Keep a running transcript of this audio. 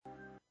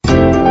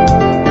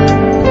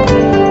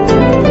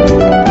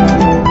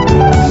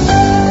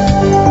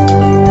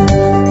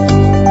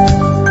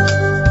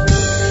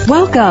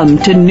Welcome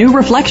to New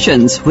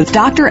Reflections with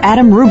Dr.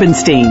 Adam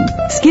Rubenstein.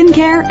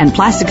 Skincare and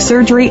plastic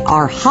surgery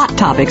are hot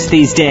topics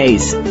these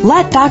days.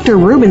 Let Dr.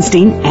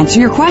 Rubenstein answer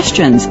your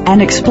questions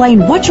and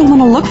explain what you'll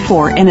want to look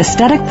for in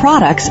aesthetic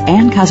products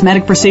and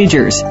cosmetic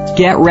procedures.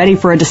 Get ready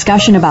for a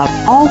discussion about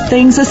all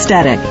things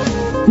aesthetic.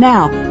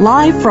 Now,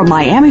 live from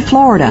Miami,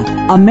 Florida,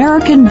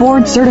 American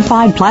Board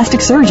Certified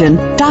Plastic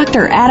Surgeon,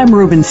 Dr. Adam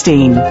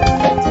Rubenstein.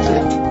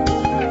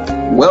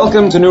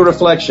 Welcome to New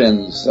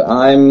Reflections.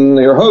 I'm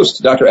your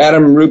host, Dr.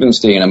 Adam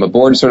Rubenstein. I'm a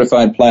Board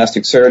Certified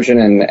Plastic Surgeon,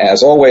 and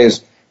as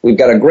always, we've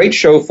got a great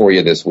show for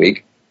you this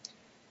week.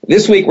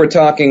 This week we're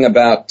talking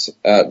about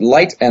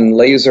light and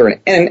laser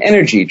and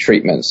energy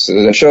treatments.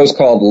 The show's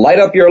called Light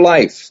Up Your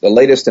Life, the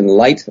latest in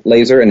light,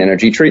 laser, and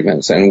energy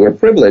treatments. And we're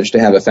privileged to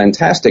have a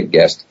fantastic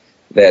guest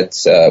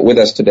that's with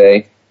us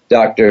today,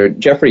 Dr.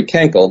 Jeffrey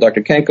Kenkel.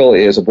 Dr. Kenkel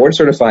is a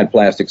board-certified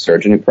plastic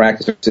surgeon who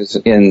practices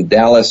in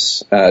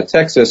Dallas,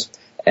 Texas,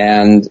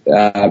 and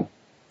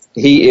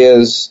he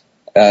is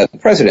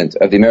president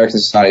of the American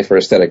Society for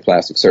Aesthetic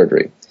Plastic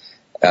Surgery.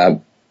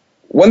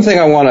 One thing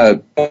I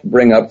want to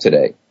bring up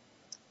today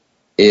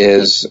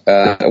is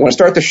I want to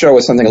start the show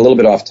with something a little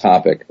bit off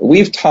topic.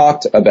 We've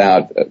talked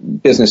about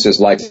businesses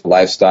like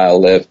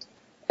Lifestyle Lift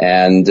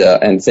and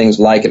things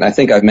like it. And I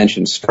think I've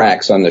mentioned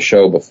Strax on the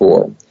show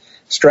before.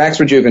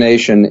 Strax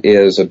Rejuvenation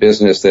is a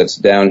business that's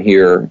down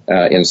here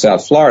in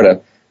South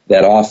Florida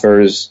that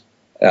offers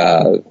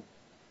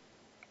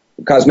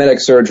cosmetic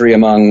surgery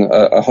among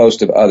a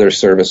host of other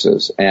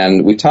services.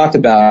 And we talked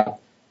about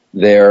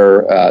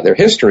their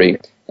history.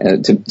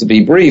 And to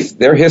be brief,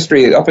 their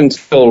history up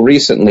until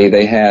recently,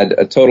 they had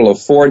a total of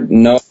 4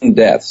 known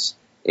deaths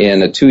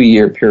in a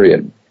 2-year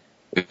period.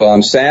 Well,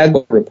 I'm sad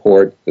to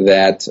report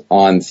that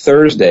on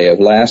Thursday of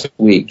last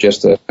week,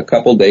 just a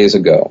couple days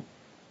ago,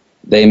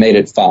 they made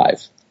it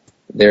 5.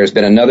 There's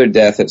been another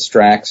death at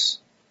Strax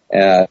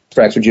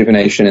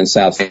Rejuvenation in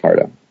South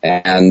Florida.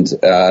 And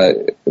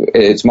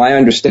it's my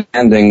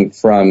understanding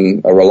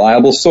from a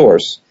reliable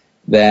source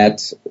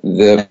that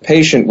the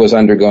patient was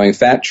undergoing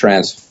fat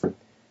transfer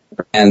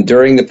and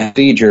during the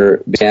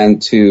procedure began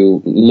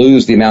to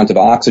lose the amount of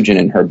oxygen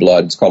in her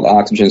blood. It's called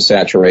oxygen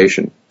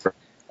saturation.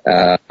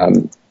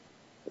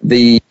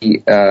 The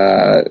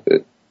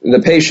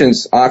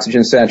patient's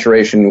oxygen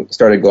saturation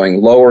started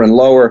going lower and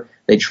lower.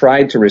 They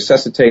tried to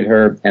resuscitate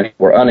her and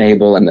were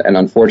unable, and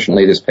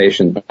unfortunately this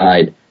patient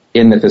died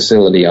in the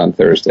facility on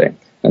Thursday.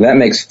 And that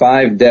makes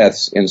 5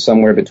 deaths in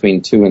somewhere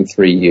between 2 and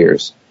 3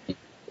 years.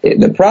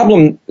 The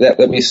problem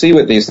that we see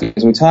with these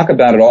things, we talk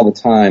about it all the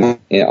time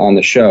on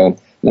the show.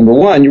 Number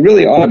one, you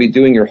really ought to be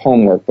doing your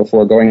homework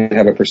before going to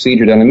have a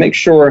procedure done and make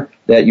sure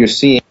that you're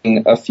seeing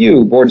a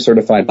few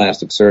board-certified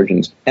plastic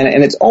surgeons.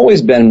 And it's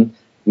always been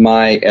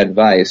my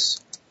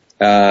advice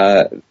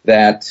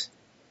that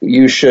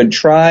you should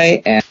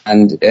try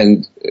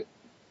and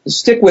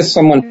stick with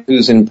someone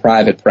who's in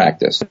private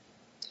practice.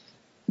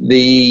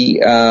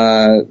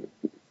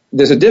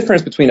 There's a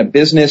difference between a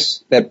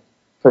business that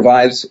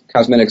provides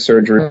cosmetic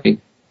surgery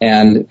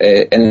and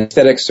an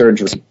aesthetic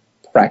surgery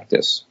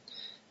practice.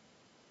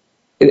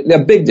 A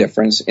big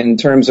difference in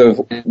terms of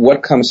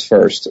what comes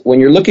first. When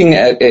you're looking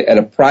at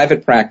a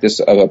private practice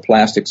of a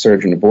plastic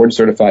surgeon, a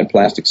board-certified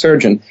plastic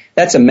surgeon,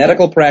 that's a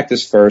medical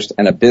practice first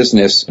and a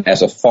business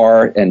as a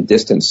far and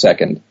distant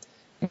second.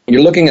 When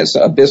you're looking at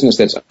a business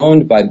that's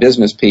owned by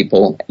business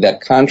people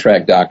that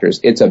contract doctors,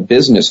 it's a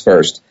business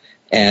first,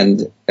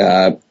 and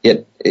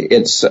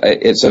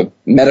it's a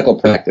medical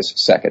practice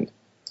second.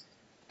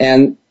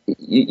 And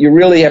you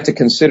really have to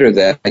consider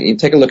that. You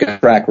take a look at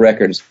track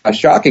records.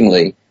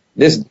 Shockingly,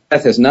 this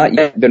death has not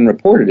yet been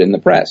reported in the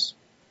press.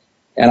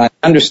 And I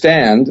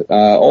understand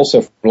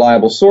also from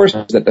reliable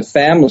sources that the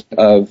family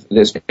of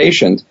this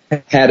patient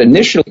had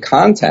initially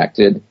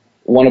contacted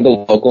one of the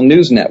local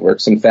news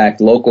networks, in fact,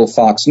 local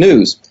Fox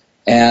News.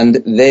 And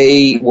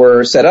they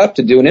were set up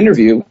to do an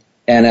interview,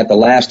 and at the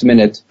last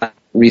minute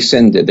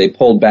rescinded. They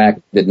pulled back,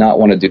 did not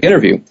want to do the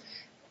interview.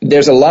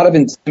 There's a lot of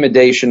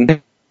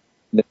intimidation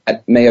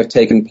that may have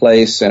taken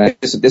place, and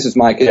this is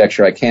my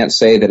conjecture. I can't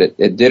say that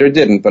it did or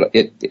didn't, but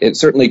it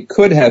certainly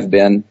could have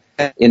been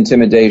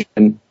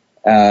intimidation.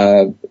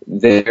 Maybe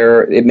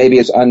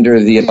it's under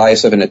the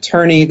advice of an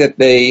attorney that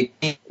they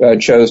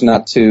chose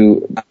not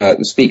to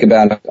speak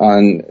about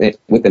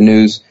with the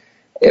news.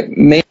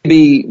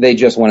 Maybe they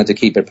just wanted to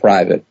keep it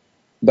private.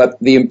 But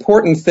the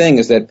important thing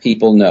is that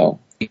people know.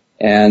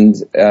 And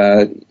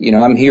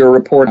I'm here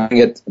reporting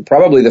it,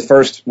 probably the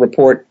first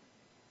report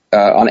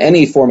on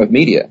any form of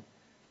media.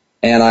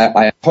 And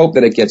I hope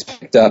that it gets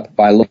picked up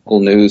by local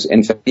news,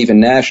 in fact,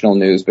 even national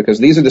news, because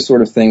these are the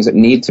sort of things that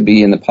need to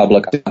be in the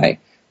public eye.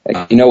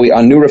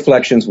 On New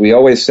Reflections, we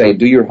always say,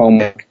 do your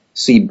homework,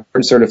 see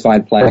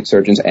board-certified plastic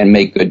surgeons, and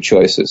make good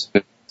choices.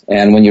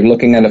 And when you're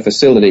looking at a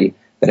facility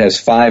that has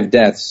 5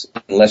 deaths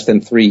in less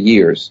than 3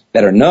 years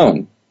that are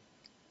known,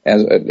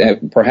 as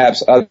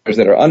perhaps others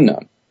that are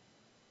unknown,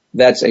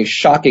 that's a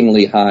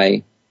shockingly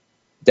high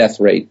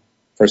death rate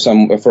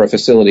for a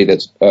facility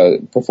that's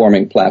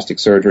performing plastic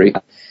surgery.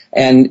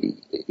 And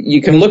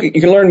you can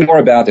learn more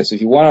about this. If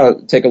you want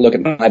to take a look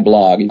at my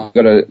blog, you can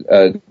go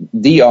to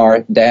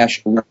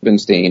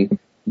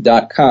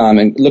dr-rubenstein.com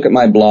and look at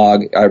my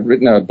blog. I've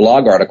written a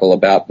blog article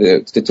about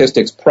the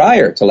statistics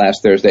prior to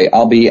last Thursday.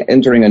 I'll be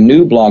entering a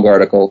new blog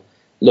article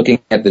looking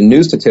at the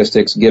new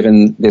statistics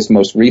given this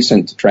most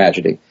recent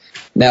tragedy.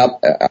 Now,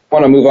 I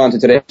want to move on to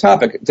today's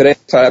topic. Today's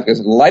topic is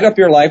Light Up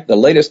Your Life, the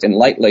latest in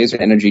light laser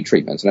energy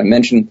treatments. And I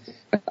mentioned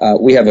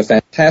we have a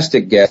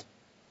fantastic guest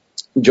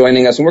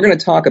joining us, and we're going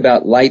to talk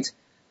about light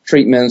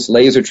treatments,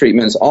 laser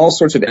treatments, all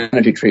sorts of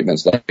energy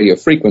treatments, like radio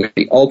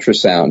frequency,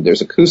 ultrasound,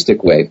 there's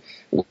acoustic wave.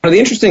 One of the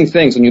interesting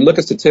things, when you look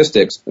at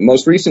statistics,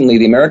 most recently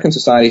the American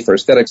Society for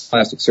Aesthetics and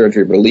Plastic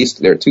Surgery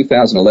released their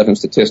 2011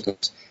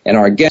 statistics, and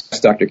our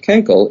guest, Dr.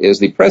 Kenkel, is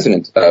the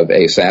president of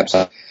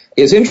ASAPS.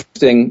 It's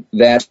interesting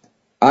that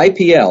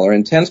IPL, or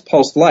intense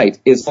pulsed light,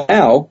 is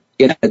now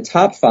in the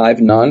top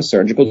 5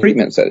 non-surgical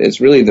treatments.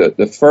 It's really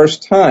the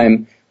first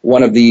time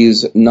one of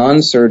these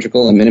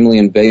non-surgical and minimally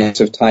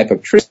invasive type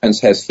of treatments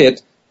has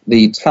hit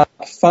the top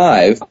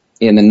 5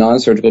 in the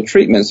non-surgical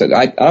treatments.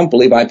 I don't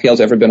believe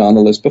IPL's ever been on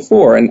the list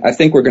before, and I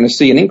think we're going to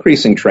see an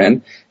increasing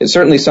trend. It's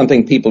certainly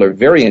something people are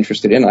very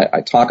interested in.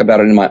 I talk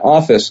about it in my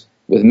office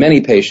with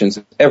many patients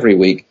every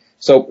week.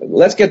 So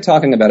let's get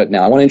talking about it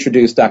now. I want to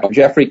introduce Dr.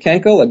 Jeffrey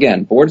Kenkel,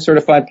 again,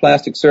 board-certified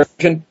plastic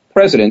surgeon,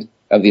 president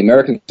of the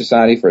American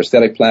Society for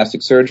Aesthetic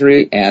Plastic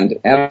Surgery, and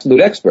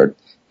absolute expert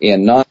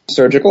in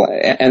non-surgical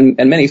and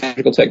many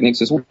surgical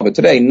techniques as well. But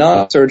today,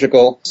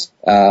 non-surgical,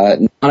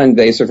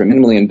 non-invasive or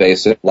minimally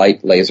invasive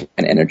light, laser,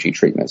 and energy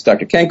treatments.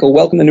 Dr. Kenkel,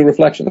 welcome to New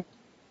Reflections.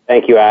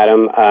 Thank you,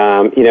 Adam.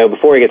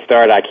 Before we get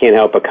started, I can't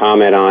help but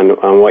comment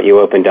on what you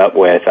opened up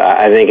with.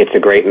 I think it's a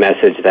great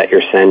message that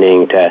you're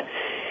sending to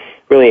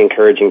really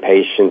encouraging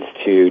patients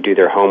to do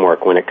their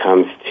homework when it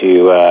comes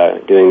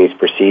to doing these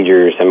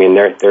procedures. I mean,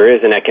 there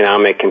is an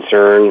economic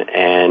concern,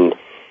 and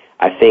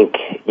I think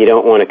you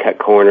don't want to cut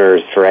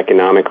corners for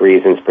economic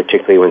reasons,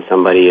 particularly when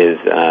somebody is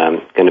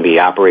going to be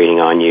operating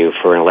on you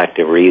for an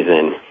elective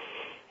reason.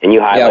 And you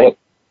highlight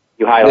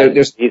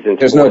reasons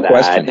there's for no that.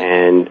 question.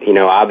 And,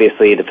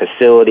 obviously the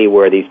facility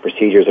where these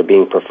procedures are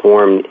being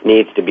performed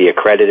needs to be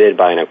accredited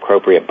by an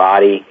appropriate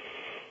body.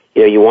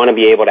 You want to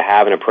be able to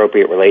have an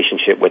appropriate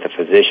relationship with a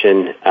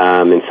physician,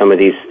 and some of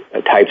these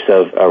types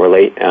of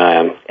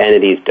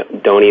entities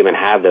don't even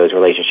have those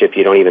relationships.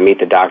 You don't even meet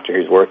the doctor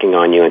who's working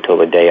on you until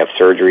the day of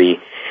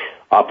surgery.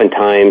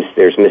 Oftentimes,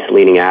 there's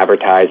misleading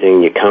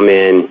advertising. You come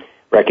in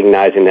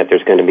recognizing that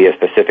there's going to be a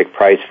specific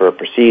price for a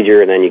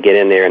procedure, and then you get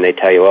in there and they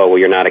tell you, oh, well,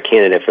 you're not a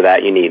candidate for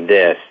that. You need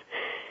this.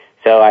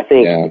 So I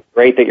think it's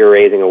great that you're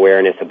raising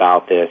awareness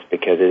about this,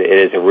 because it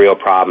is a real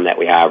problem that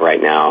we have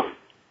right now.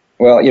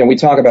 Well, we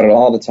talk about it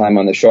all the time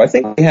on the show. I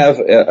think we have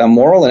a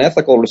moral and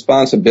ethical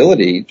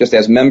responsibility, just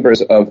as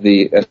members of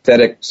the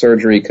aesthetic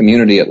surgery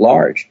community at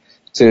large,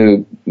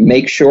 to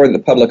make sure that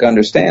the public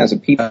understands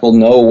and people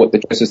know what the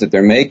choices that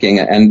they're making.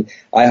 And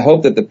I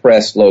hope that the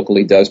press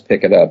locally does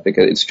pick it up,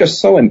 because it's just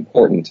so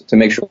important to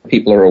make sure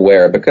people are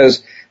aware,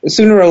 because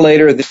sooner or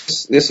later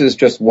this is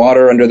just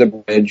water under the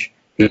bridge.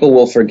 People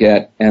will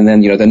forget, and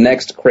then, the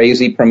next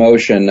crazy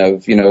promotion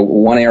of,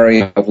 one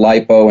area of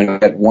lipo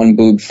and get one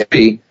boob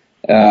free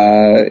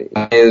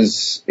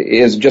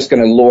is just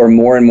going to lure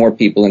more and more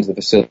people into the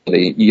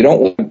facility. You don't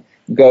want to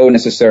go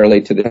necessarily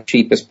to the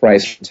cheapest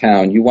price in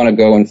town. You want to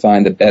go and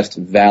find the best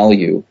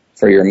value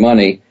for your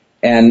money.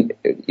 And,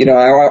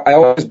 I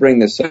always bring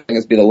this up,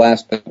 this will be the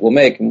last point we'll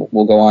make, and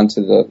we'll go on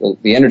to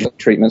the energy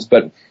treatments.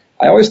 But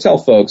I always tell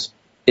folks,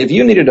 if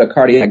you needed a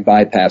cardiac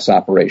bypass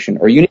operation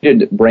or you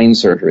needed brain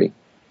surgery,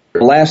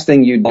 the last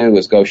thing you do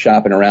is go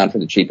shopping around for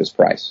the cheapest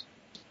price.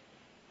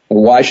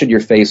 Why should your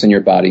face and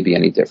your body be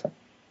any different?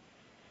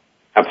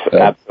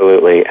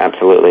 Absolutely.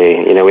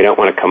 We don't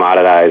want to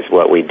commoditize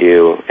what we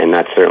do, and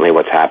that's certainly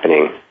what's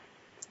happening.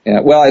 Yeah,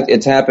 well,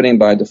 it's happening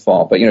by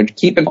default. But,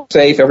 keep it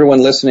safe. Everyone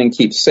listening,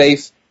 keep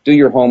safe. Do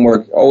your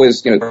homework.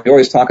 Always, we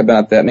always talk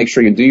about that. Make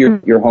sure you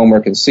do your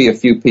homework and see a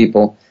few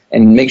people,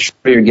 and make sure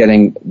you're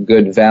getting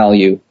good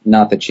value,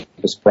 not the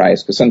cheapest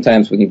price. Because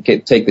sometimes when you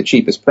take the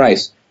cheapest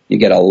price, you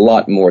get a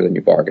lot more than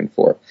you bargained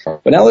for.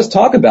 But now let's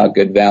talk about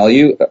good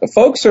value.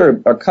 Folks are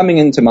coming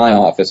into my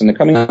office, and they're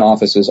coming into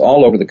offices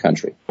all over the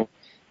country,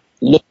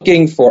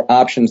 looking for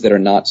options that are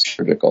not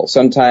surgical.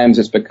 Sometimes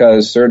it's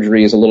because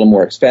surgery is a little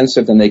more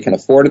expensive than they can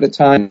afford at the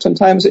time.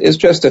 Sometimes it's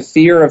just a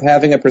fear of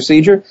having a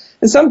procedure.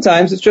 And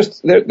sometimes it's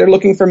just they're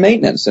looking for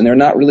maintenance, and they're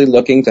not really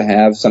looking to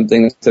have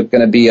something that's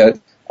going to be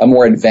a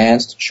more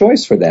advanced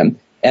choice for them.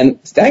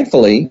 And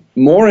thankfully,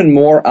 more and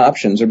more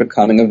options are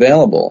becoming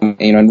available.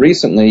 And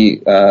recently,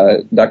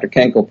 Dr.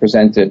 Kenkel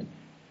presented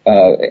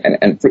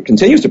and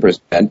continues to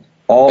present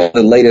all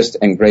the latest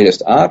and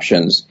greatest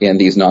options in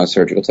these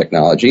non-surgical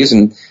technologies.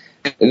 And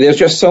there's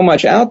just so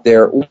much out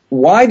there.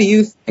 Why do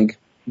you think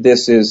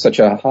this is such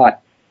a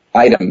hot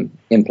item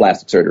in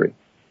plastic surgery?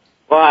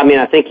 Well,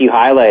 I think you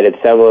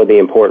highlighted several of the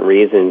important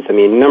reasons.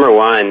 Number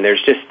one,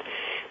 there's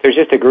there's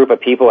just a group of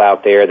people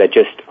out there that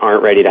just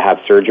aren't ready to have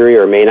surgery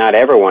or may not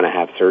ever want to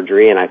have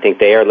surgery, and I think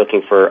they are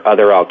looking for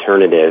other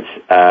alternatives.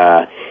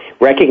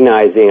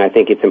 Recognizing, I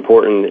think it's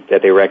important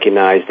that they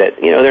recognize that,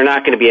 they're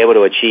not going to be able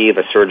to achieve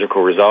a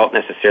surgical result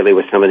necessarily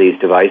with some of these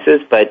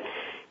devices, but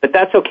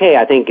that's okay.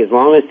 I think as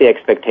long as the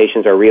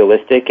expectations are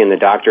realistic and the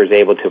doctor is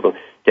able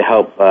to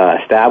help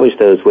establish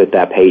those with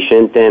that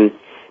patient, then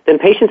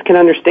patients can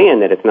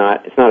understand that it's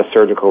not a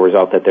surgical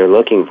result that they're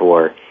looking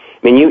for. I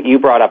mean, you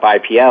brought up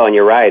IPL, and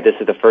you're right. This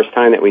is the first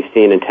time that we've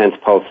seen intense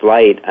pulse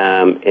light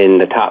in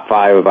the top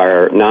 5 of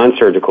our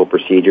non-surgical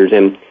procedures.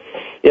 And,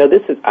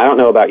 this is, I don't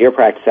know about your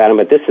practice, Adam,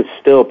 but this is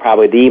still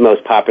probably the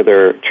most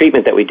popular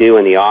treatment that we do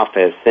in the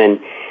office. And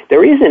the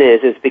reason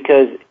is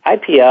because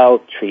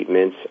IPL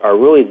treatments are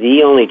really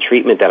the only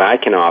treatment that I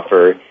can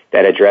offer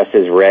that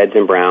addresses reds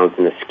and browns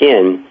in the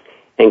skin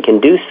and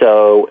can do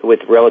so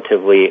with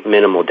relatively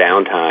minimal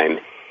downtime.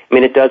 I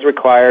mean, it does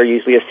require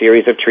usually a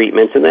series of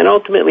treatments, and then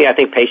ultimately I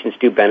think patients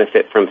do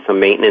benefit from some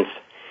maintenance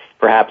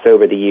perhaps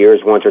over the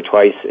years, once or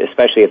twice,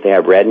 especially if they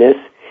have redness.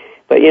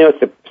 But,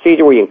 it's a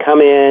procedure where you can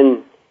come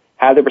in,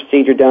 have the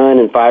procedure done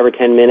in 5 or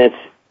 10 minutes.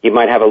 You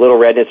might have a little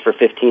redness for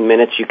 15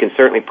 minutes. You can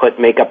certainly put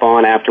makeup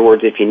on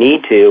afterwards if you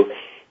need to.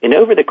 And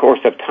over the course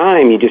of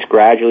time, you just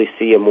gradually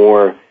see a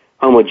more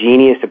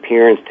homogeneous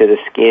appearance to the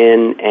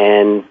skin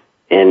and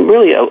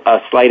really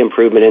a slight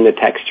improvement in the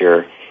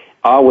texture,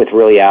 all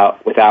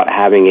without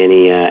having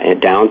any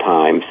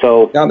downtime.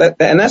 So now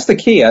that's the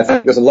key. I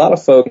think there's a lot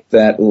of folks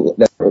that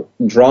are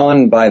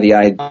drawn by the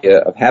idea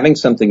of having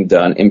something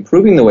done,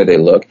 improving the way they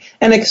look,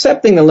 and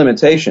accepting the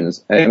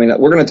limitations. I mean,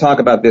 we're going to talk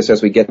about this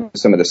as we get to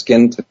some of the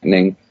skin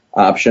tightening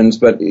options,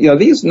 but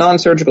these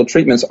non-surgical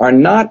treatments are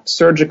not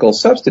surgical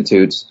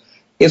substitutes.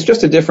 It's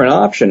just a different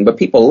option, but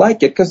people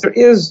like it because there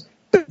is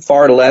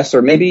far less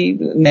or maybe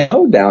no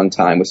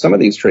downtime with some of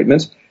these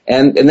treatments.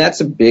 And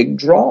that's a big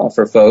draw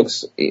for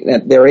folks.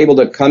 They're able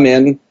to come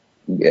in,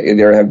 they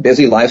have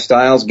busy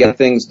lifestyles, get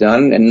things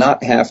done, and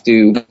not have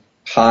to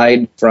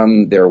hide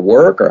from their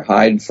work or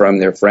hide from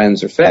their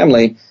friends or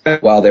family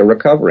while they're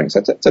recovering.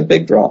 So it's a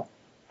big draw.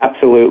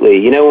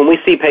 Absolutely. When we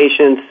see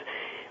patients,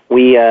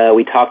 we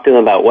talk to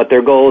them about what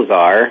their goals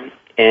are,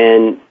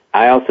 and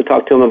I also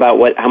talk to them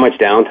about how much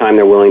downtime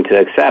they're willing to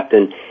accept,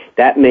 and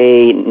that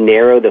may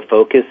narrow the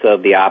focus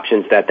of the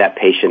options that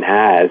patient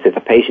has. If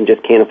a patient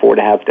just can't afford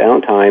to have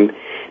downtime,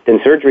 then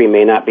surgery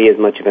may not be as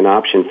much of an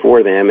option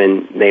for them,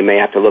 and they may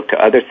have to look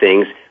to other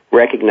things,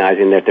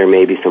 recognizing that there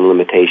may be some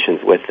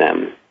limitations with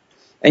them.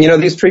 And,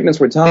 these treatments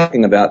we're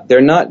talking about, they're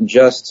not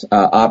just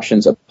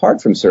options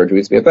apart from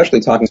surgery,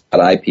 especially talking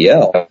about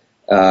IPL.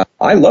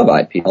 I love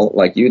IPL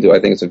like you do.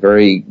 I think it's a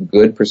very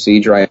good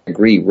procedure. I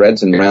agree.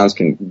 Reds and browns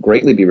can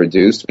greatly be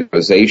reduced.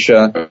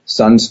 Rosacea,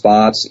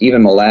 sunspots,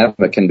 even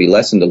melasma can be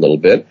lessened a little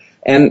bit.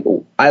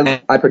 And I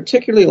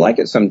particularly like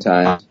it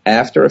sometimes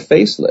after a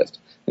facelift.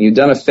 When you've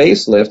done a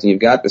facelift and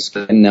you've got the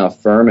skin now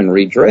firm and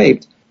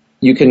redraped,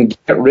 you can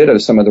get rid of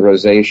some of the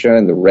rosacea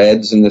and the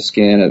reds in the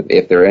skin.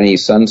 If there are any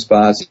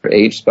sunspots or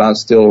age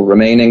spots still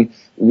remaining,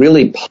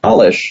 really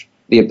polish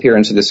the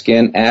appearance of the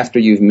skin after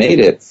you've made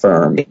it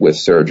firm with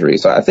surgery.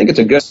 So I think it's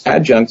a good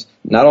adjunct,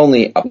 not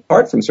only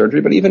apart from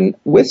surgery, but even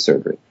with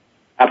surgery.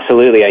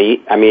 Absolutely.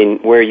 I mean,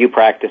 where you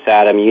practice,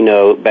 Adam, you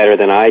know better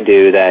than I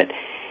do that,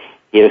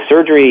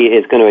 surgery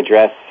is going to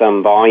address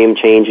some volume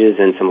changes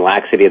and some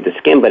laxity of the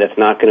skin, but it's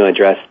not going to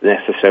address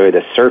necessarily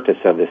the surface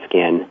of the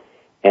skin.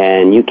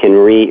 And you can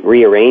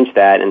rearrange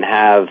that and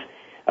have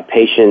a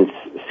patient's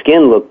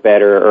skin look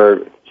better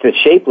or the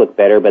shape look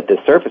better, but the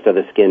surface of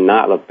the skin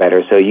not look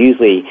better. So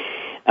usually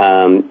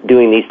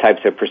doing these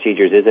types of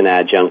procedures is an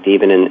adjunct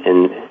even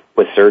in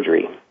with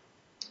surgery.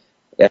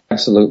 Yeah,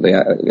 absolutely.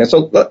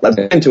 So let's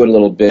get into it a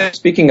little bit.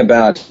 Speaking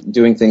about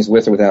doing things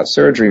with or without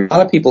surgery, a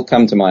lot of people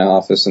come to my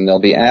office and they'll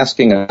be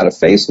asking about a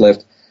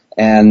facelift,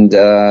 and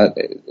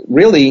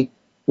really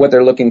what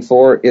they're looking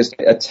for is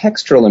a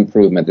textural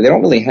improvement. They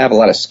don't really have a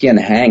lot of skin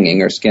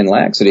hanging or skin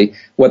laxity.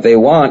 What they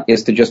want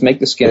is to just make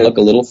the skin look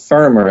a little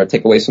firmer or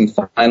take away some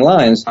fine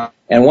lines.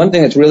 And one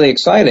thing that's really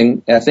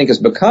exciting, I think, has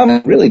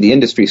become really the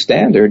industry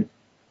standard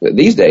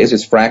these days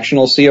is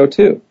fractional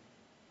CO2.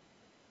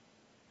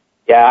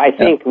 Yeah, I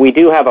think we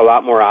do have a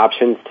lot more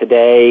options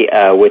today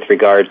with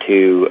regard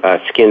to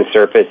skin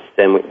surface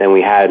than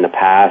we had in the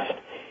past.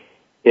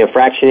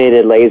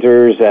 Fractionated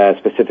lasers,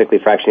 specifically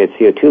fractionated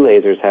CO2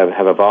 lasers,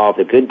 have evolved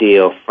a good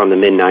deal from the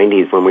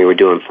mid-'90s when we were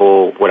doing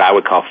what I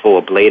would call full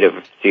ablative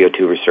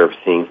CO2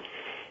 resurfacing.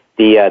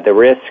 The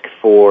risk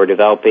for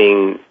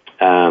developing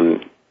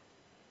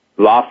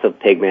loss of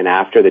pigment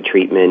after the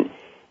treatment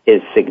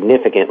is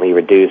significantly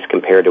reduced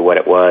compared to what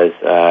it was,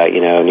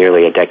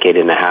 nearly a decade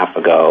and a half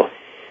ago.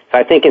 So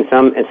I think in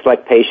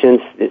select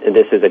patients,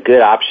 this is a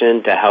good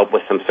option to help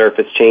with some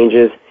surface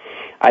changes.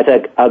 I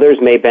think others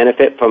may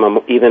benefit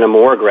from even a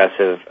more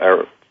aggressive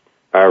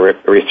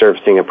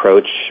resurfacing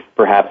approach,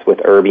 perhaps with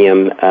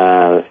erbium.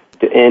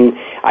 And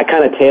I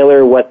kind of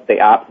tailor what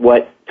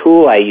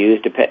tool I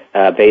use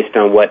based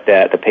on what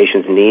the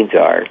patient's needs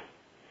are.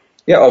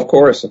 Yeah, of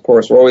course.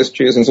 We're always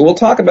choosing. So we'll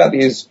talk about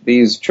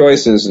these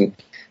choices. And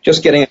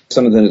just getting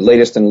some of the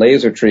latest in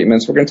laser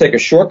treatments. We're going to take a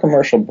short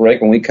commercial break.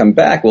 When we come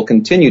back, we'll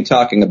continue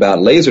talking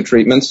about laser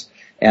treatments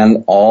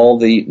and all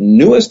the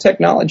newest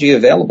technology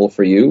available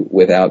for you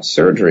without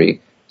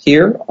surgery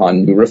here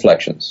on New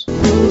Reflections.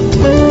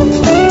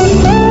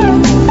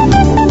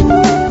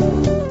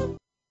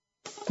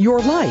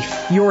 Your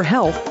life, your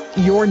health,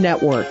 your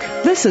network.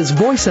 This is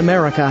Voice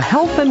America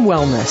Health and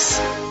Wellness.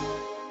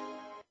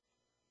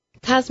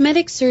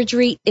 Cosmetic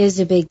surgery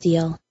is a big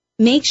deal.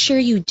 Make sure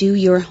you do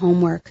your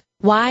homework.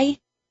 Why?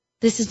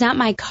 This is not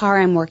my car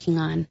I'm working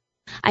on.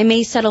 I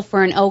may settle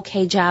for an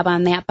okay job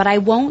on that, but I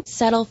won't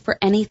settle for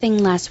anything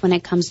less when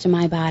it comes to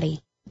my body.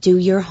 Do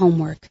your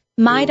homework.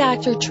 My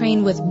doctor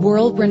trained with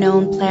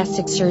world-renowned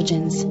plastic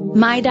surgeons.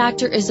 My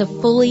doctor is a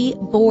fully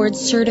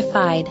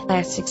board-certified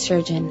plastic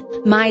surgeon.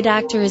 My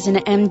doctor is an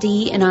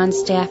MD and on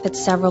staff at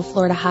several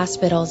Florida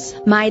hospitals.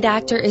 My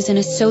doctor is an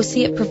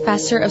associate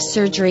professor of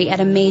surgery at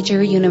a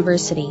major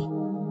university.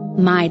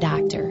 My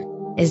doctor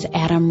is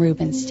Adam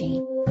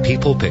Rubenstein.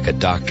 People pick a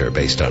doctor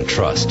based on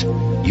trust.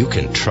 You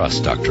can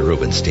trust Dr.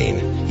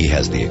 Rubenstein. He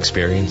has the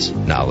experience,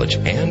 knowledge,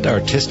 and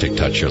artistic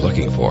touch you're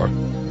looking for.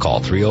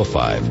 Call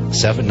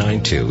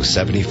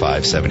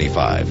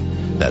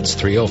 305-792-7575. That's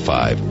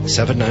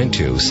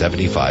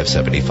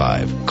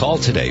 305-792-7575. Call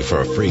today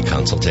for a free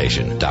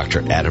consultation.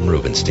 Dr. Adam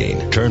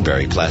Rubenstein,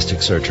 Turnberry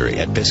Plastic Surgery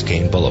at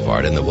Biscayne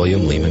Boulevard in the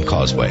William Lehman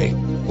Causeway,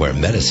 where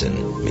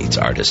medicine meets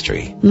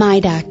artistry. My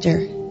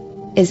doctor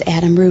is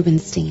Adam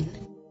Rubenstein.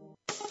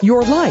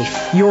 Your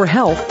life, your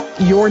health,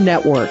 your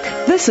network.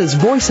 This is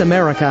Voice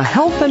America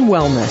Health and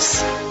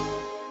Wellness.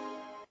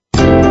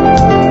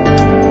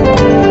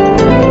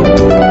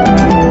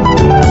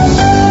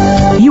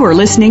 You are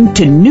listening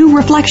to New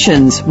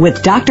Reflections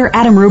with Dr.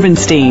 Adam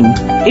Rubenstein.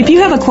 If you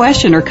have a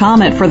question or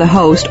comment for the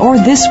host or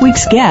this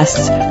week's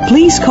guests,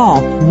 please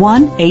call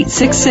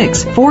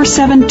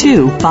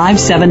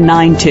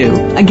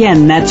 1-866-472-5792.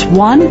 Again, that's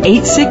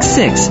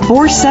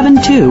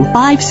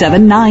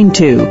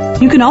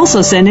 1-866-472-5792. You can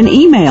also send an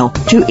email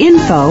to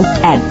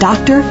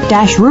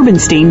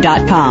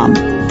info@dr-rubenstein.com.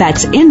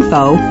 That's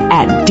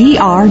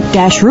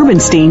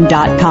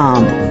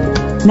info@dr-rubenstein.com.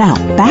 Now,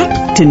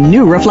 back to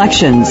New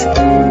Reflections.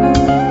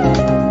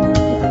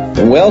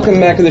 Welcome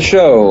back to the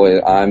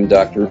show. I'm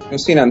Dr.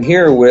 Rubenstein. I'm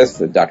here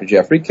with Dr.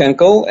 Jeffrey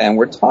Kenkel, and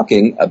we're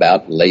talking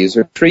about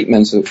laser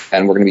treatments,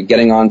 and we're going to be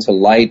getting on to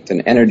light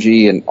and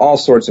energy and all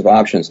sorts of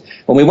options.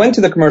 When we went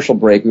to the commercial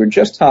break, we were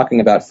just talking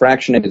about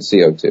fractionated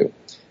CO2.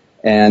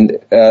 And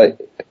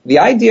the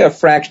idea of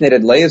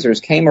fractionated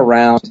lasers came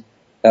around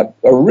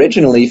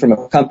originally from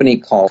a company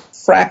called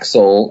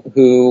Fraxel,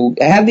 who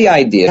had the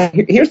idea.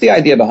 Here's the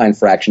idea behind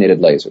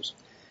fractionated lasers.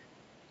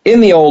 In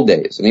the old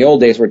days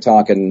we're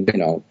talking,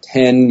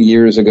 10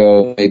 years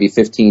ago, maybe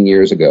 15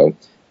 years ago,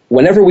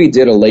 whenever we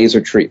did a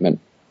laser treatment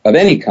of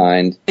any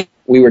kind,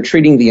 we were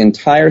treating the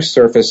entire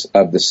surface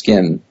of the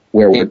skin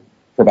where we're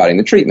providing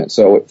the treatment.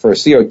 So for a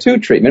CO2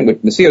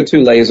 treatment, the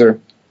CO2 laser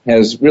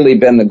has really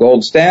been the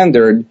gold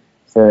standard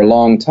for a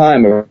long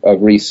time of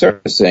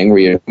resurfacing, where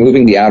you're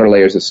moving the outer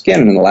layers of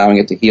skin and allowing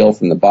it to heal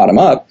from the bottom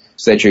up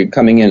so that you're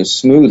coming in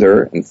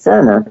smoother and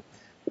firmer.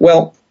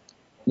 Well,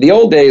 the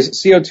old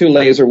days, CO2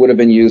 laser would have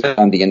been used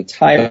on the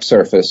entire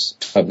surface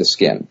of the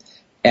skin.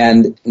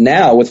 And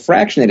now with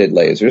fractionated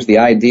lasers, the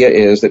idea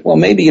is that, well,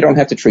 maybe you don't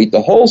have to treat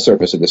the whole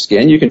surface of the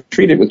skin. You can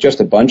treat it with just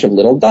a bunch of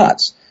little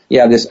dots. You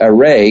have this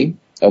array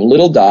of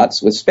little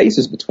dots with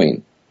spaces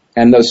between.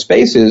 And those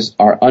spaces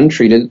are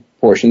untreated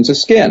portions of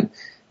skin.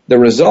 The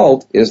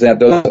result is that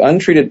those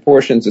untreated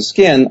portions of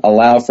skin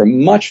allow for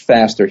much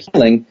faster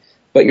healing,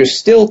 but you're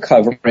still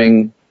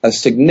covering a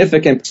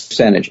significant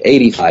percentage,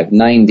 85,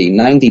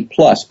 90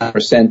 plus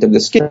 % of the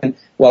skin,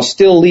 while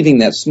still leaving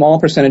that small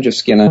percentage of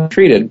skin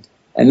untreated,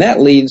 and that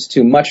leads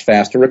to much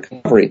faster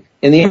recovery.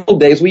 In the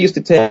old days, we used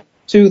to take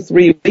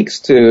 2-3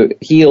 weeks to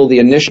heal the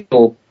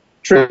initial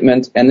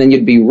treatment, and then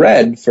you'd be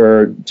red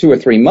for 2 or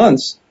 3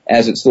 months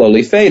as it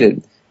slowly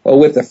faded. Well,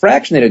 with the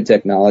fractionated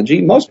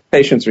technology, most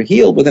patients are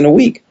healed within a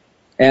week,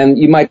 and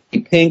you might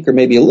be pink or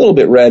maybe a little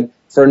bit red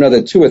for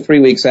another 2 or 3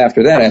 weeks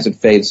after that as it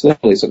fades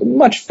slowly. So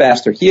much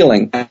faster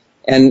healing.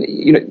 And,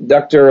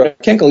 Dr.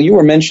 Kenkel, you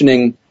were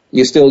mentioning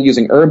you're still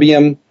using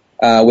erbium,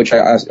 which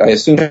I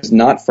assume is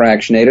not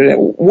fractionated.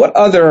 What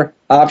other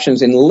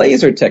options in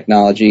laser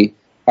technology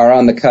are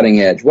on the cutting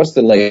edge? What's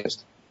the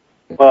latest?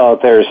 Well,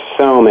 there's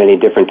so many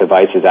different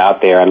devices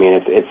out there. I mean,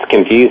 it's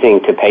confusing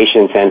to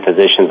patients and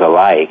physicians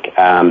alike.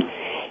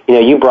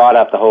 You brought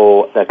up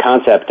the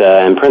concept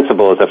and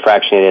principles of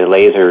fractionated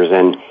lasers,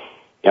 and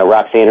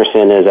Rox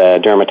Anderson is a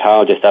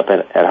dermatologist up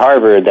at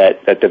Harvard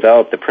that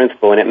developed the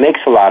principle, and it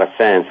makes a lot of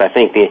sense. I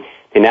think the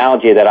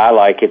analogy that I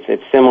like,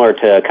 it's similar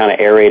to kind of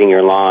aerating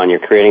your lawn. You're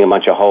creating a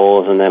bunch of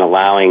holes and then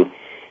allowing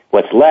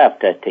what's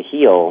left to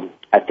heal.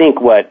 I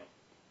think what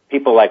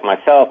people like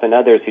myself and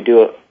others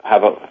who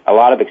have a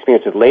lot of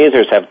experience with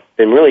lasers have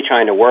been really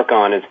trying to work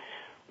on is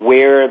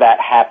where that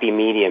happy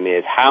medium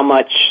is. How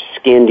much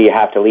skin do you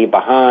have to leave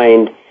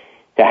behind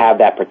to have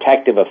that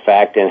protective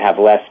effect and have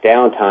less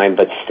downtime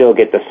but still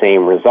get the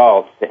same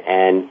results?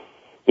 And,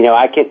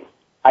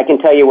 I can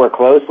tell you we're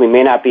close. We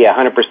may not be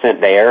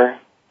 100% there,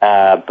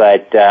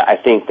 but I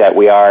think that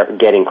we are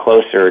getting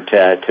closer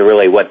to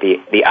really what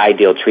the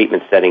ideal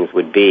treatment settings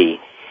would be.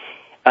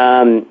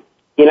 And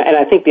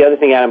I think the other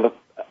thing, Adam,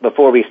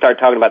 before we start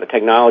talking about the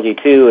technology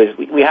too,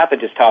 is we have to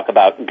just talk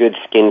about good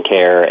skin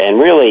care. And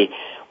really,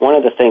 one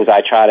of the things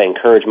I try to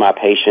encourage my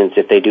patients,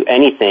 if they do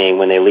anything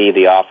when they leave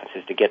the office,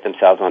 is to get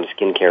themselves on a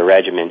skincare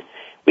regimen.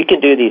 We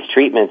can do these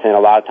treatments, and a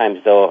lot of times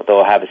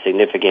they'll have a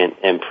significant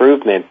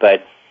improvement,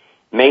 but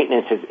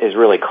maintenance is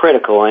really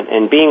critical.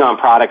 And being on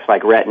products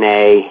like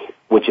Retin-A,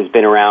 which has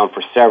been around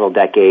for several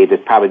decades, is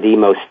probably the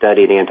most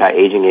studied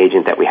anti-aging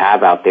agent that we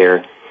have out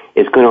there,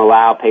 is going to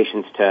allow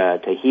patients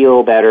to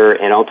heal better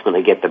and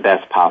ultimately get the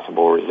best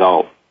possible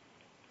result.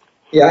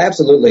 Yeah,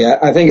 absolutely.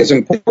 I think it's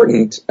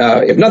important,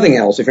 if nothing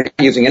else, if you're not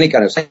using any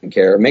kind of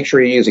skincare, make sure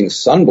you're using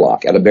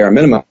sunblock at a bare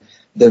minimum.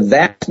 The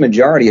vast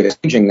majority of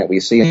aging that we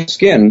see in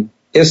skin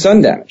is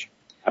sun damage.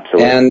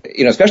 Absolutely.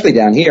 And, especially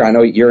down here, I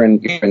know you're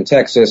in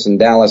Texas and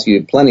Dallas, you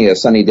have plenty of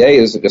sunny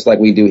days, just like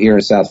we do here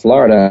in South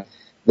Florida.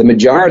 The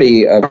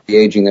majority of the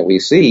aging that we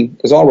see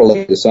is all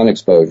related to sun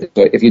exposure.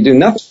 So if you do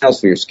nothing else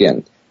for your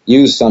skin,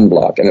 use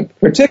sunblock. And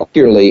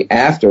particularly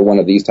after one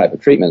of these type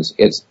of treatments,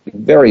 it's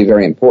very,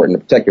 very important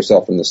to protect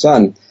yourself from the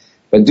sun.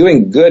 But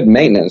doing good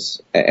maintenance,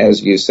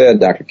 as you said,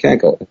 Dr.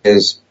 Kenkel,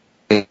 is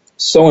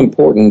so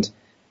important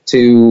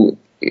to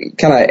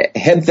kind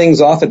of head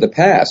things off at the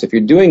pass. If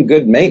you're doing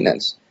good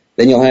maintenance,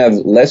 then you'll have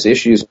less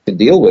issues to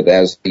deal with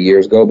as the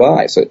years go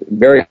by. So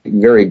very,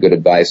 very good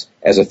advice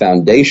as a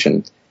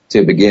foundation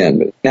to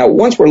begin. Now,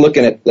 once we're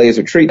looking at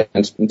laser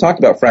treatments, and talk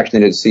about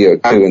fractionated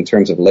CO2 in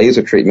terms of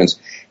laser treatments,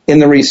 in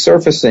the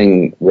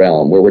resurfacing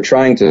realm, where we're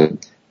trying to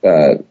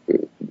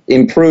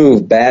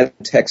improve bad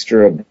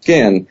texture of the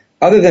skin,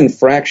 other than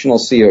fractional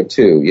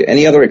CO2,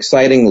 any other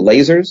exciting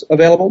lasers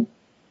available?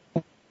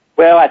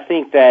 Well, I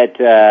think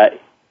that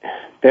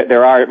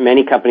there are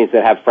many companies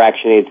that have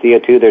fractionated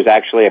CO2. There's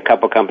actually a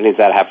couple companies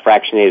that have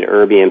fractionated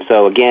erbium.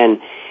 So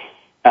again,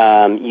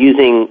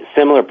 using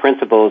similar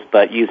principles,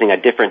 but using a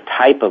different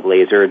type of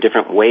laser, a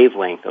different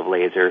wavelength of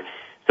laser.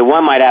 So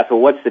one might ask, well,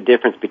 what's the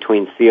difference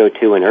between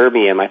CO2 and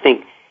erbium? I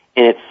think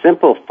in its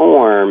simple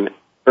form,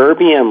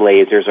 erbium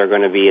lasers are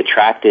going to be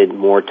attracted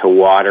more to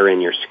water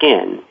in your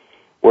skin,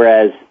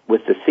 whereas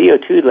with the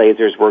CO2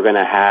 lasers, we're going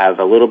to have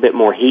a little bit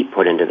more heat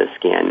put into the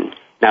skin.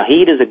 Now,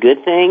 heat is a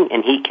good thing,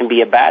 and heat can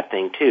be a bad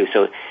thing, too.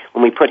 So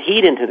when we put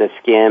heat into the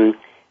skin,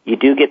 you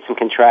do get some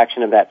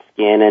contraction of that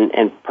skin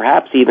and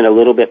perhaps even a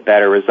little bit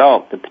better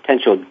result. The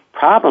potential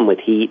problem with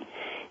heat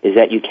is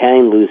that you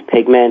can lose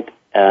pigment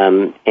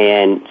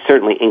and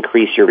certainly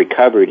increase your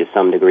recovery to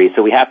some degree.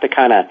 So we have to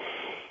kind of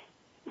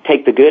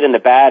take the good and the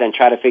bad and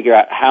try to figure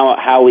out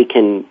how we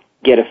can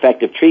get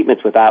effective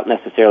treatments without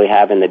necessarily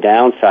having the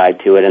downside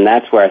to it. And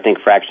that's where I think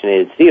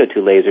fractionated CO2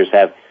 lasers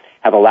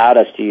have allowed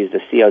us to use the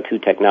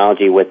CO2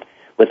 technology with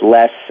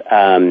less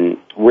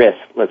risk,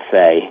 let's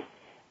say.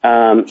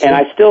 And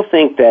I still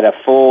think that a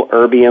full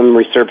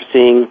erbium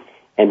resurfacing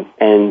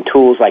and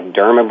tools like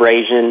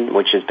dermabrasion,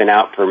 which has been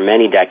out for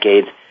many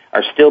decades,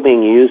 are still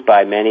being used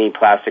by many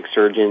plastic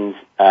surgeons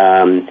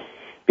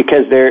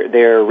because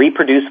they're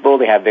reproducible,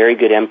 they have very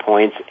good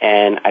endpoints,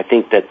 and I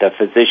think that the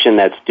physician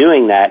that's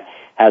doing that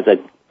has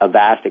a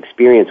vast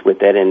experience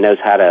with it and knows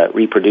how to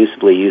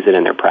reproducibly use it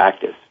in their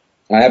practice.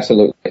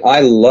 Absolutely. I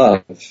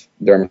love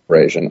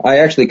dermabrasion. I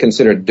actually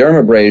consider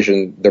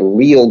dermabrasion the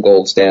real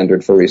gold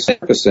standard for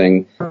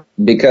resurfacing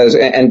because,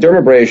 and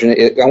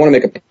dermabrasion, I want to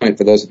make a point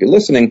for those of you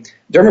listening,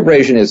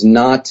 dermabrasion is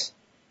not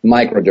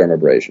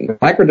microdermabrasion.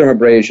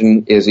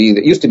 Microdermabrasion is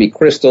it used to be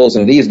crystals,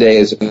 and these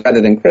days,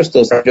 rather than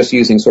crystals, they're just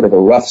using sort of a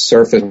rough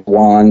surface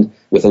wand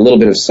with a little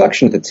bit of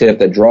suction at the tip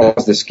that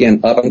draws the skin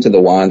up into the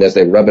wand as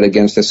they rub it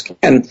against the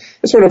skin.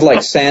 It's sort of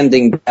like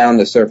sanding down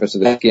the surface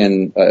of the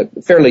skin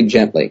fairly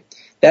gently.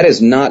 That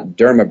is not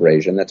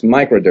dermabrasion. That's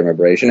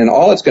microdermabrasion, and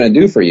all it's going to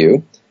do for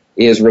you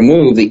is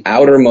remove the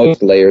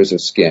outermost layers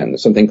of skin,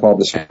 something called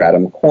the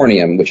stratum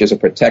corneum, which is a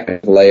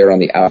protective layer on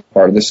the outer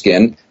part of the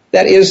skin.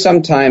 That is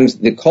sometimes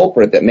the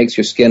culprit that makes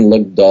your skin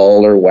look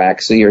dull or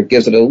waxy or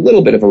gives it a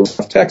little bit of a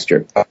rough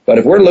texture. But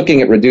if we're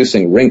looking at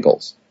reducing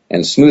wrinkles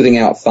and smoothing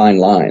out fine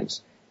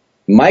lines,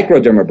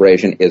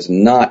 microdermabrasion is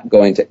not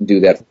going to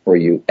do that for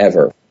you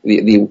ever.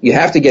 You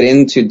have to get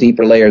into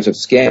deeper layers of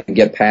skin and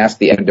get past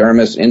the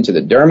epidermis into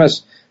the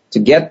dermis to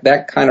get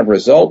that kind of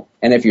result.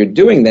 And if you're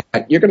doing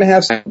that, you're going to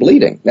have some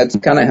bleeding. That's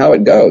kind of how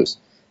it goes.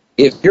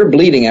 If you're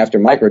bleeding after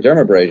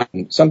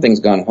microdermabrasion, something's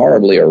gone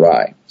horribly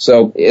awry.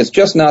 So it's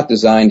just not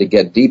designed to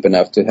get deep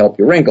enough to help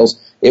your wrinkles.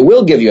 It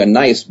will give you a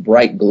nice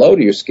bright glow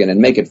to your skin and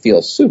make it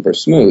feel super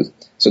smooth.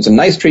 So it's a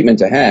nice treatment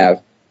to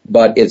have,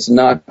 but it's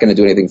not going to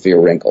do anything for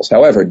your wrinkles.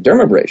 However,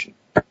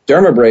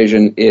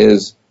 dermabrasion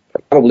is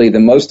probably the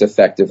most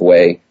effective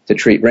way to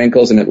treat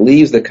wrinkles, and it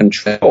leaves the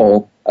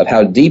control of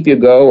how deep you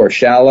go or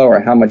shallow or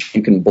how much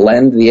you can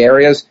blend the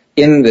areas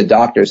in the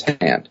doctor's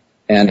hand.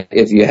 And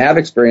if you have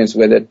experience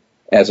with it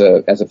as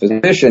a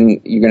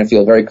physician, you're going to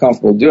feel very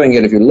comfortable doing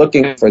it. If you're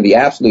looking for the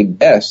absolute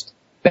best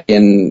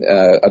in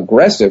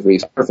aggressive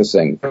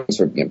resurfacing,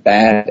 sort of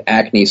bad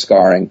acne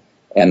scarring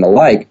and the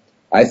like,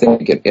 I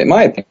think, in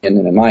my opinion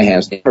and in my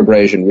hands,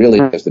 dermabrasion really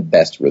has the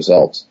best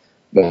results.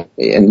 But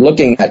in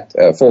looking at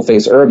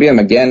full-face erbium,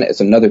 again, it's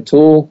another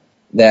tool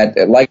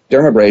that, like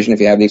dermabrasion,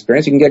 if you have the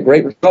experience, you can get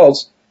great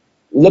results.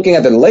 Looking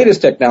at the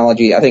latest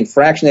technology, I think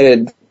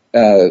fractionated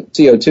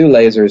CO2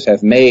 lasers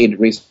have made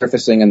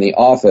resurfacing in the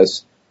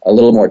office a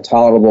little more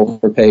tolerable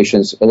for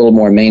patients, a little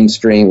more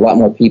mainstream, a lot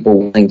more people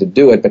willing to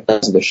do it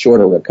because of the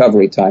shorter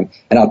recovery time.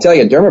 And I'll tell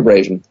you,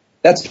 dermabrasion,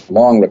 that's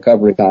long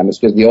recovery time. It's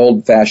because the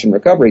old-fashioned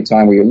recovery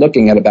time where you're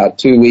looking at about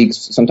 2 weeks,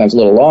 sometimes a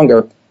little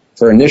longer,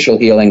 for initial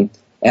healing,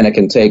 and it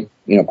can take,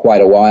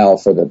 quite a while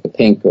for the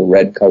pink or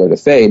red color to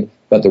fade,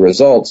 but the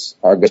results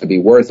are going to be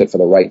worth it for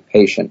the right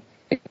patient.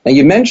 Now,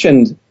 you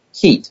mentioned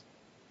heat,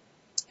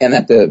 and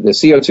that the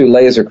CO2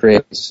 laser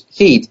creates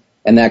heat,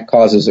 and that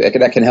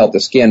can help the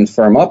skin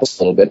firm up a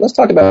little bit. Let's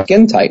talk about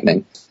skin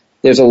tightening.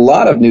 There's a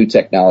lot of new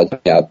technology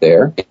out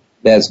there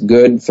that's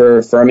good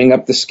for firming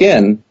up the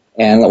skin.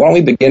 And why don't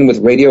we begin with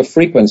radio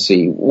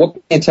frequency? What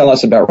can you tell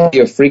us about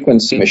radio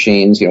frequency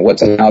machines?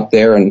 What's out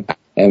there, and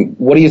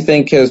what do you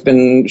think has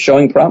been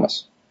showing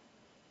promise?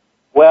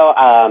 Well,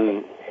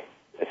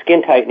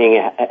 skin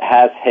tightening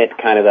has hit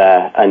kind of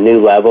a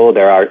new level.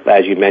 There are,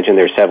 as you mentioned,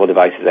 there are several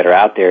devices that are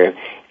out there.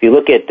 If you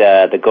look at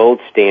the gold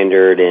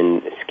standard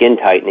in skin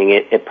tightening,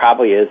 it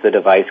probably is the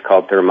device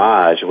called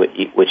Thermage,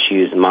 which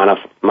uses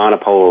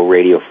monopolar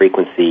radio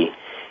frequency.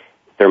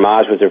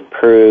 Thermage was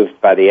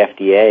approved by the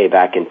FDA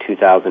back in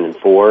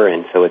 2004,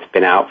 and so it's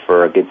been out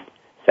for a good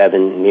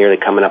 7, nearly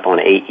coming up on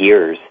 8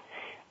 years.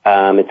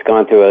 It's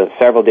gone through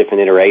several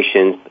different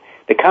iterations.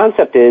 The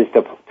concept is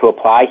to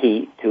apply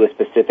heat to a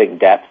specific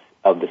depth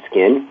of the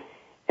skin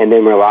and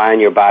then rely on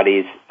your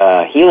body's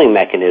healing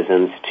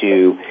mechanisms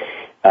to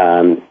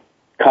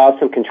cause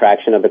some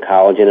contraction of the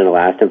collagen and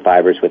elastin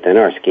fibers within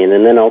our skin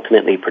and then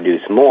ultimately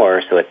produce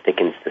more so it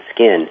thickens the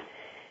skin.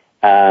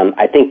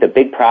 I think the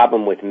big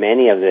problem with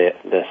many of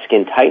the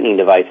skin tightening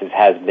devices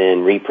has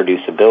been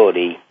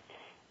reproducibility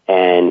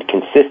and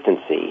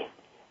consistency.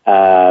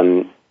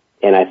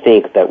 And I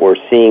think that we're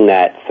seeing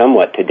that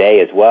somewhat today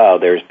as well.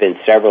 There's been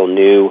several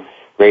new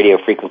radio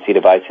frequency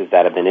devices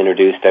that have been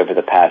introduced over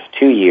the past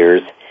 2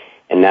 years,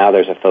 and now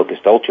there's a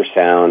focused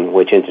ultrasound,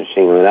 which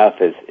interestingly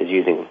enough is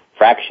using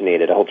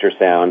fractionated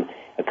ultrasound,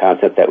 a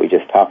concept that we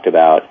just talked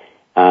about,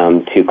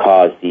 to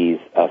cause these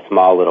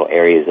small little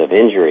areas of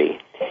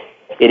injury.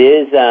 It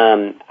is,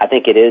 I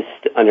think it is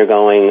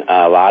undergoing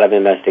a lot of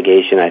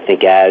investigation. I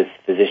think as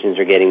physicians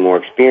are getting more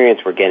experience,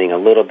 we're getting a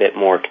little bit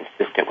more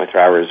consistent with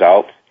our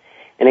results.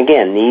 And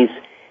again,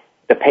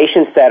 the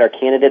patients that are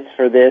candidates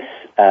for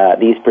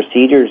these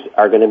procedures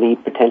are going to be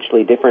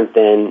potentially different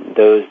than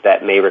those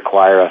that may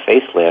require a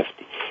facelift.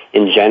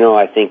 In general,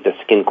 I think the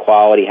skin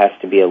quality has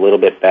to be a little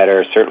bit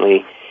better.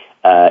 Certainly,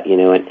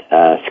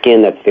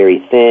 skin that's very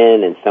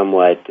thin and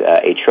somewhat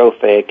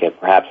atrophic and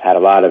perhaps had a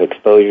lot of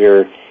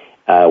exposure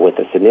with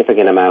a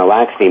significant amount of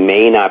laxity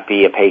may not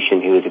be a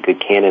patient who is a good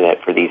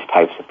candidate for these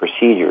types of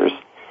procedures.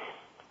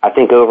 I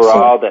think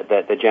overall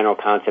that the general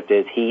concept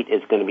is heat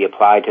is going to be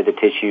applied to the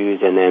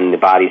tissues, and then the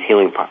body's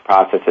healing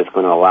process is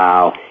going to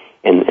allow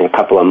in a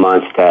couple of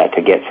months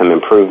to get some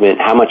improvement.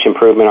 How much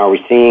improvement are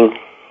we seeing?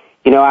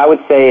 I would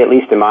say, at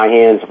least in my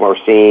hands, we're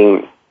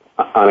seeing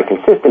on a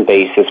consistent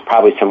basis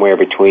probably somewhere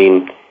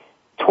between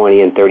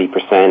 20 and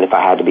 30%, if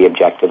I had to be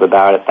objective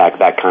about it,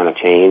 that kind of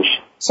change.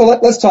 So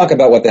let's talk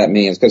about what that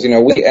means, because,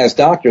 we as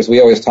doctors,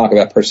 we always talk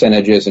about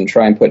percentages and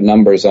try and put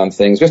numbers on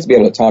things just to be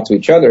able to talk to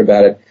each other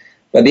about it.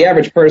 But the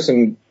average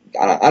person,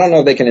 I don't know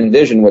if they can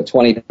envision what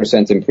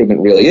 20%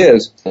 improvement really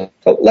is.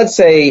 But let's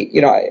say,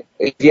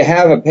 if you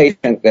have a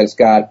patient that's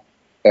got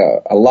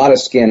a lot of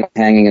skin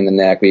hanging in the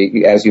neck,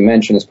 as you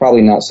mentioned, it's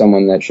probably not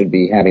someone that should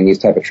be having these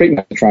type of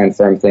treatments to try and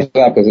firm things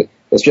up, because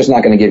it's just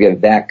not going to give you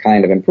that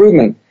kind of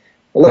improvement.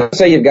 But let's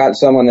say you've got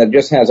someone that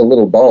just has a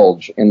little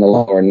bulge in the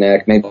lower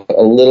neck, maybe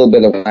a little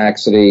bit of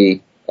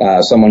laxity,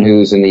 someone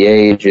who's in the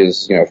age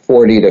is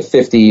 40 to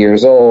 50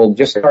 years old,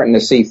 just starting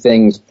to see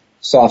things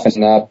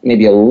soften up,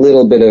 maybe a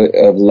little bit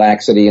of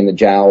laxity in the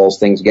jowls,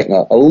 things getting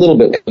a little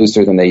bit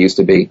looser than they used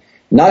to be.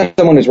 Not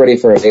someone who's ready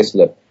for a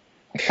facelift.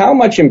 How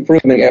much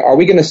improvement, are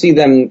we going to see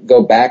them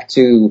go back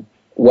to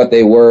what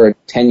they were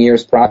 10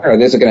 years prior? Or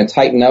is it going to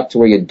tighten up to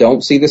where you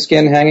don't see the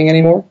skin hanging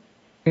anymore?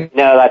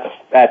 No,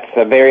 that's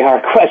a very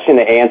hard question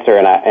to answer,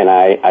 and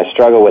I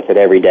struggle with it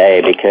every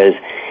day because,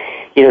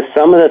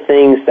 some of the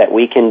things that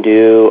we can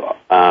do,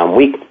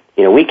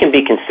 we can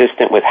be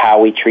consistent with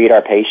how we treat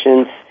our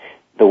patients.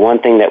 The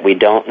one thing that we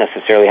don't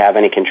necessarily have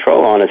any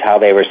control on is how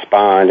they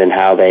respond and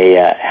how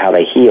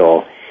they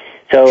heal.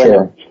 So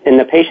sure. in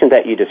the patient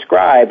that you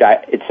described,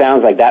 it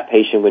sounds like that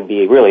patient would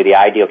be really the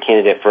ideal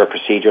candidate for a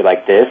procedure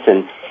like this.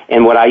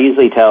 And what I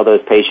usually tell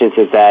those patients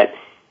is that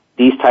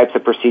these types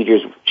of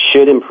procedures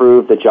should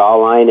improve the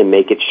jawline and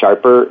make it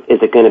sharper.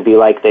 Is it going to be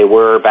like they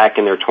were back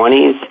in their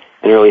 20s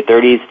and early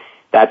 30s?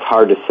 That's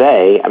hard to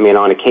say. I mean,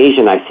 on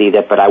occasion I see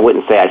that, but I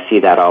wouldn't say I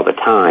see that all the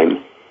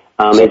time.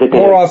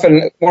 More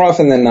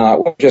often than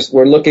not,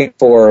 we're looking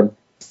for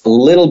a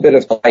little bit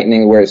of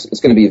tightening where it's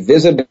going to be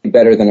visibly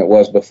better than it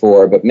was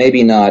before, but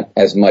maybe not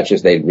as much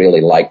as they'd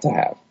really like to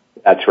have.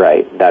 That's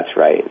right.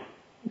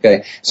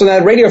 Okay. So now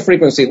radio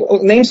frequency,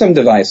 name some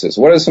devices.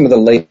 What are some of the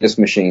latest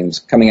machines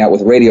coming out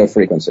with radio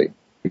frequency?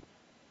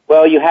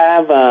 Well, you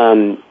have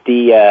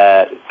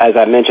as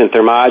I mentioned,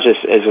 Thermage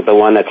is the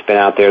one that's been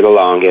out there the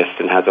longest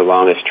and has the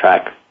longest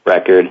track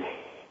record.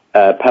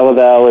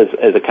 Pelavel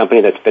is a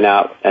company that's been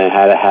out and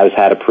has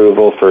had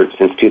approval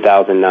since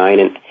 2009,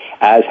 and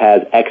as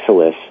has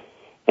Exelis.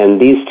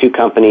 And these two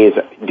companies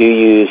do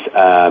use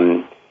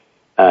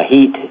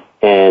heat,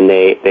 and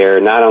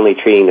they're not only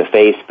treating the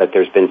face, but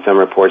there's been some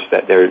reports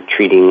that they're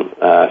treating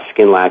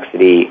skin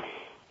laxity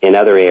in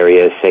other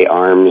areas, say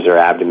arms or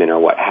abdomen or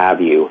what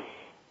have you.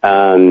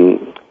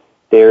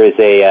 There is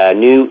a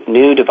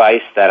new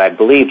device that I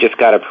believe just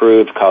got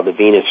approved called the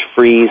Venus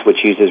Freeze,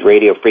 which uses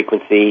radio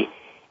frequency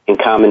in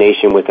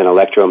combination with an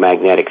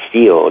electromagnetic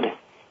field,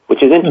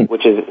 which is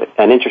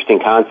an interesting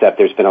concept.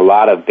 There's been a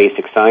lot of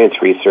basic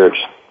science research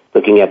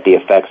looking at the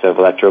effects of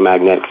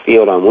electromagnetic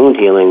field on wound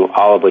healing,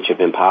 all of which have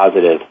been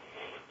positive.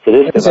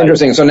 So that's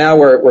interesting. So now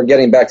we're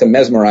getting back to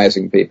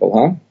mesmerizing people,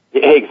 huh?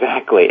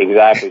 Exactly.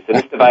 So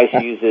this device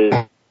uses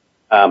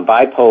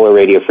bipolar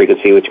radio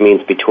frequency, which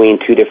means between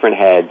two different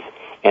heads,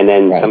 and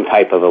then some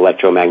type of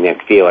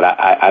electromagnetic field.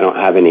 I don't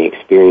have any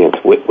experience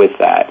with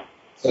that.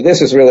 So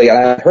this is really,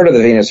 I've heard of the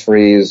Venus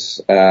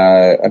Freeze.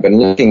 I've been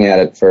looking at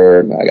it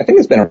I think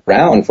it's been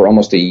around for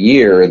almost a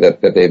year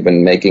that they've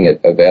been making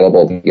it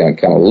available to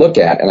kind of look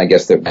at. And I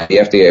guess the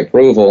FDA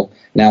approval,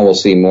 now we'll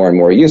see more and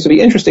more use. It'll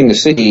be interesting to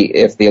see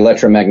if the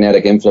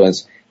electromagnetic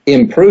influence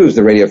improves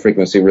the radio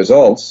frequency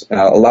results.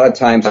 A lot of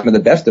times some of the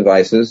best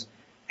devices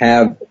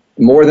have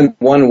more than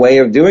one way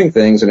of doing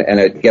things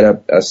and get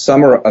a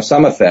sum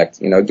effect,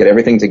 get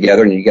everything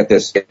together and you get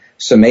this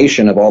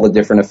summation of all the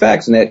different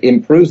effects and it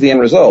improves the end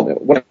result.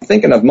 What I'm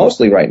thinking of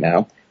mostly right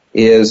now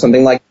is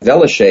something like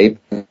VeloShape,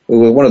 who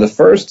was one of the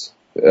first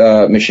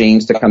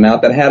machines to come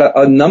out that had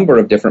a number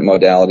of different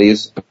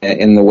modalities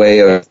in the way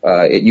of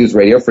it used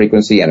radio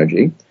frequency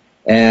energy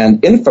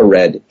and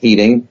infrared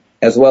heating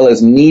as well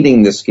as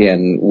kneading the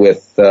skin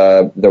with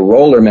the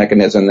roller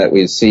mechanism that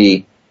we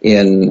see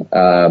in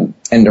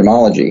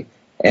endermology.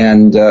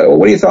 And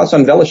what are your thoughts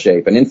on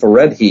VeloShape and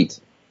infrared heat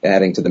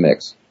adding to the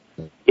mix?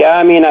 Yeah,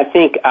 I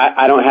think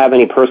I don't have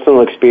any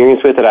personal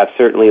experience with it. I've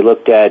certainly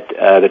looked at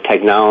the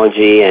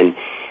technology, and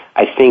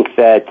I think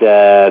that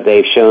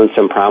they've shown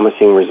some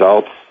promising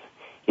results.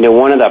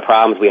 One of the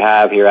problems we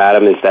have here,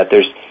 Adam, is that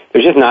there's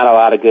just not a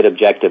lot of good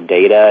objective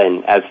data,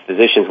 and as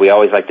physicians, we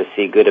always like to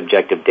see good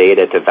objective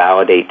data to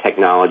validate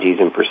technologies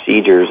and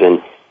procedures,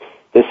 and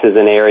this is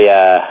an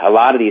area, a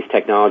lot of these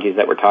technologies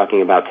that we're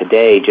talking about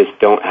today just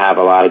don't have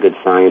a lot of good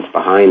science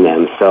behind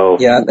them. So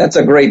yeah, that's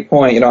a great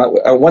point.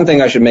 One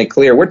thing I should make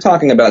clear, we're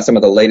talking about some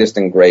of the latest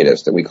and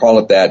greatest, and we call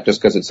it that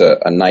just because it's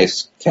a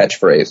nice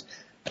catchphrase.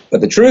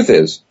 But the truth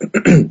is,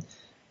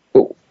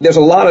 there's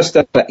a lot of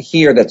stuff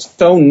here that's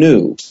so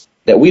new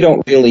that we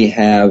don't really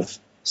have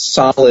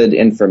solid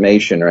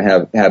information or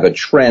have a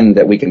trend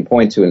that we can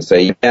point to and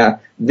say, yeah,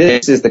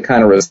 this is the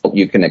kind of result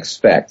you can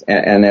expect.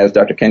 And as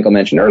Dr. Kenkel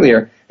mentioned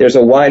earlier, there's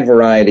a wide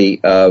variety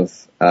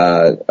of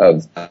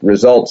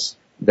results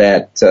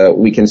that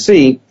we can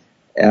see,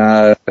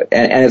 and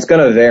it's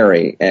going to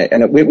vary.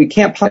 And we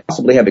can't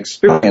possibly have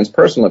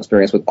personal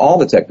experience with all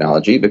the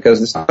technology because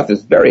this stuff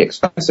is very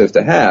expensive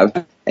to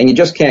have, and you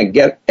just can't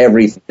get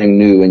everything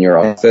new in your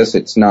office.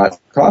 It's not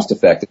cost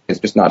effective. It's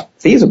just not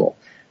feasible.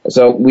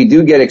 So we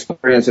do get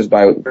experiences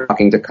by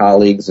talking to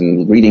colleagues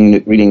and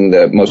reading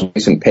the most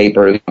recent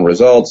papers and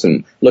results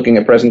and looking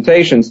at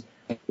presentations.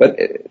 But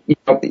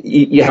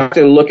you have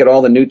to look at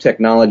all the new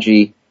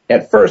technology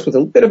at first with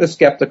a bit of a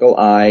skeptical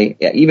eye,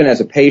 even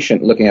as a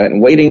patient looking at it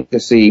and waiting to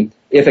see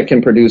if it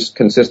can produce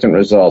consistent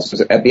results.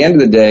 Because at the end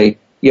of the day,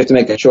 you have to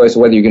make a choice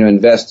of whether you're going to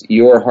invest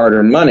your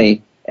hard-earned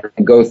money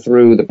and go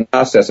through the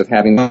process of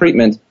having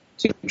treatment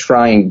to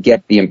try and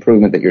get the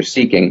improvement that you're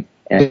seeking.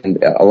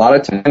 And a lot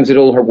of times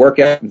it'll work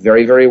out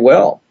very, very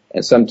well.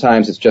 And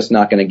sometimes it's just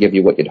not going to give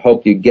you what you'd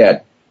hope you'd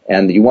get.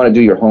 And you want to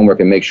do your homework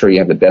and make sure you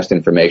have the best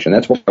information.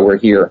 That's why we're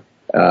here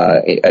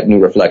at New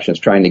Reflections,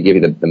 trying to give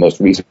you the most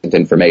recent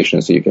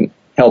information so you can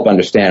help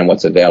understand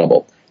what's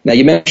available. Now,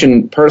 you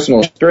mentioned personal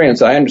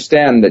experience. I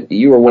understand that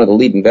you were one of the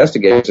lead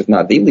investigators, if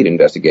not the lead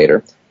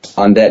investigator,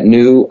 on that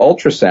new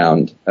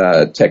ultrasound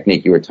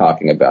technique you were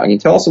talking about. Can you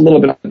tell us a little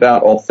bit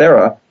about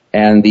Ulthera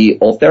and the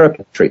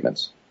Ulthera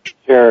treatments?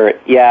 Sure.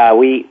 Yeah,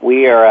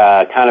 we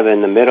are kind of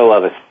in the middle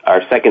of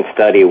our second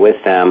study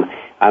with them.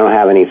 I don't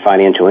have any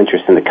financial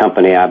interest in the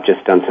company. I've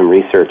just done some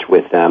research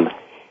with them.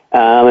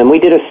 And we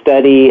did a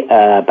study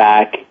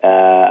back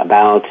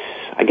about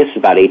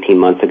 18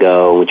 months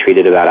ago. We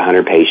treated about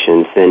 100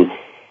 patients. And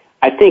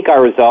I think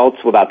our results,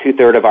 about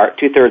two-thirds of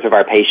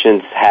our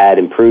patients had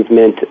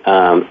improvement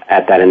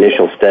at that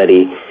initial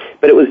study.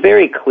 But it was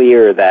very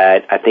clear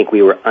that I think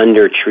we were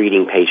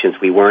under-treating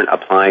patients. We weren't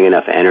applying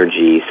enough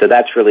energy. So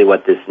that's really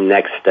what this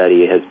next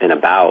study has been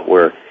about.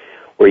 We're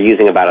we're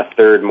using about a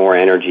third more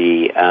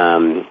energy,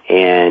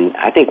 and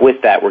I think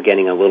with that we're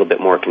getting a little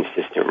bit more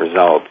consistent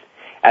results.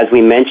 As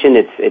we mentioned,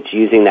 it's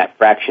using that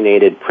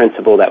fractionated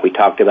principle that we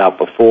talked about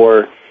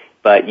before,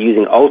 but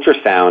using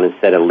ultrasound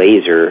instead of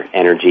laser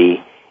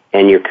energy,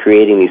 and you're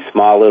creating these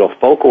small little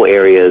focal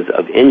areas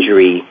of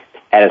injury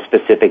at a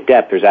specific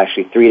depth. There's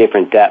actually 3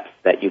 different depths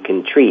that you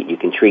can treat. You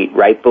can treat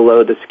right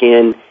below the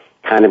skin,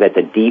 kind of at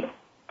the deep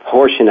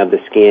portion of the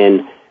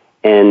skin,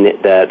 and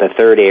the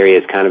third area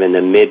is kind of in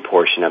the mid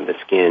portion of the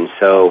skin.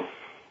 So,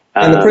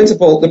 and the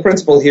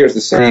principle here is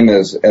the same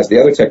as the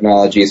other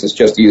technologies. It's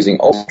just using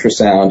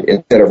ultrasound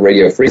instead of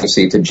radio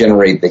frequency to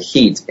generate the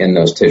heat in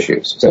those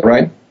tissues. Is that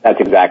right?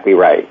 That's exactly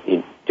right.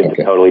 Just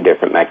a totally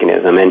different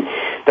mechanism. And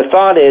the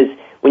thought is,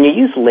 when you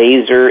use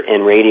laser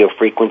and radio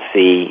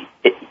frequency,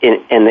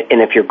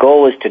 and if your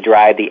goal is to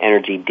drive the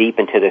energy deep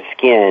into the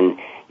skin,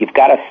 you've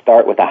got to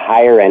start with a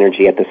higher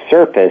energy at the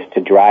surface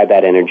to drive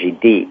that energy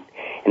deep.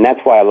 And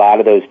that's why a lot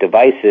of those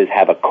devices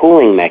have a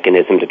cooling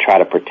mechanism to try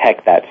to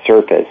protect that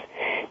surface.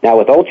 Now,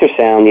 with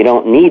ultrasound, you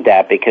don't need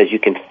that because you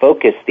can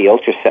focus the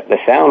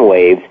sound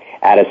waves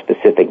at a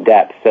specific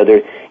depth.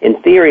 So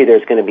in theory,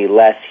 there's going to be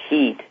less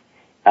heat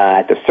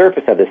at the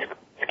surface of the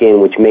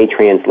skin, which may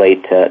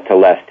translate to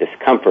less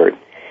discomfort.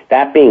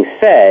 That being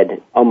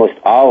said, almost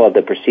all of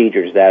the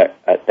procedures that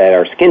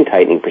are skin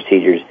tightening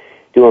procedures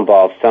do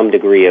involve some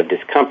degree of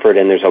discomfort,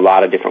 and there's a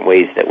lot of different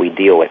ways that we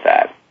deal with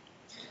that.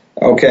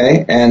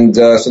 Okay, and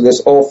so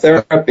this old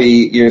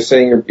therapy, you're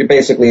saying you're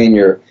basically in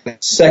your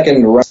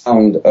second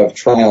round of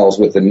trials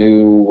with the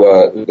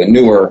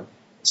newer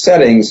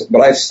settings,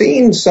 but I've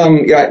seen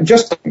some,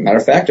 just a matter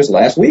of fact, just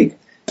last week,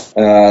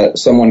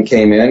 someone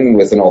came in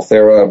with an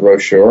Ulthera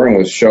brochure and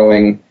was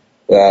showing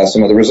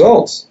some of the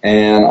results,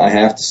 and I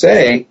have to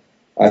say,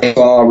 I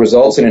saw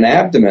results in an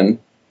abdomen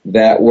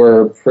that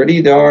were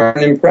pretty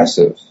darn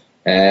impressive.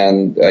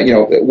 And,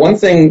 one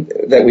thing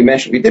that we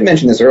did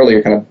mention this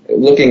earlier, kind of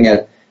looking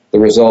at the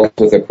results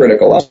with a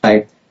critical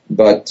eye,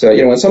 but,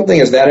 when something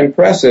is that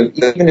impressive,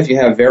 even if you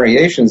have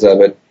variations of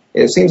it,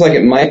 it seems like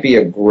it might be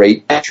a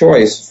great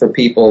choice for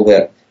people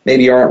that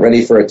maybe aren't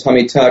ready for a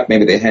tummy tuck.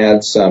 Maybe they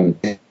had some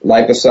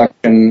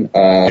liposuction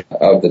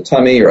of the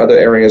tummy or other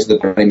areas of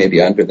the body, maybe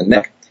under the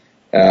neck,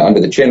 under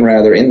the chin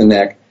rather, in the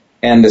neck,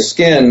 and the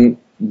skin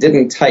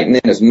didn't tighten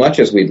in as much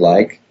as we'd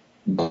like,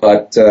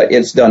 but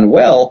it's done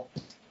well.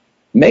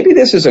 Maybe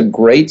this is a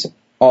great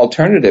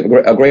alternative,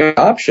 a great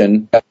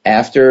option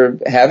after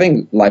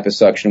having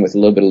liposuction with a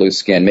little bit of loose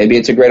skin. Maybe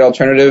it's a great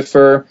alternative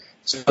for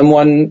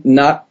someone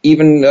not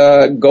even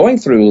going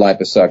through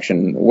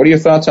liposuction. What are your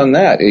thoughts on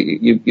that?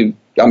 You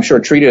I'm sure,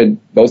 treated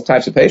both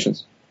types of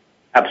patients.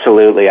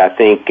 Absolutely. I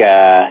think,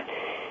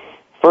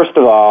 first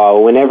of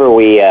all, whenever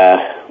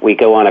we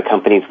go on a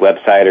company's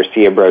website or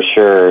see a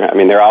brochure, I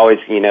mean, they're always,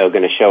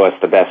 going to show us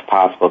the best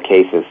possible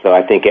cases. So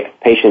I think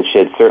patients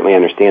should certainly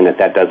understand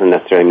that doesn't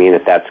necessarily mean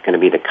that that's going to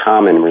be the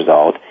common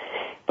result.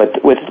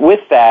 But with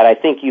that, I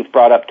think you've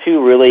brought up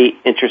 2 really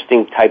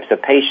interesting types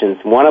of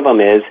patients. One of them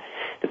is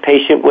the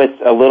patient with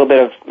a little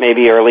bit of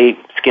maybe early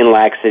skin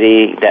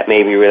laxity that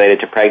may be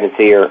related to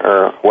pregnancy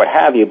or what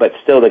have you, but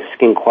still the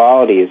skin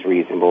quality is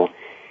reasonable.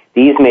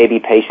 These may be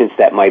patients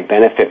that might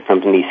benefit from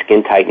these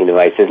skin tightening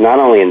devices, not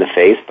only in the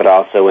face, but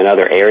also in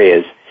other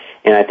areas.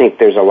 And I think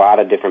there's a lot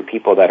of different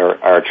people that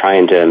are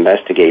trying to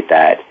investigate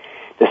that.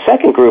 The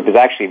second group is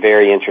actually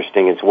very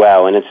interesting as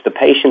well, and it's the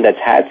patient that's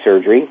had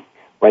surgery,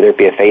 whether it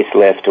be a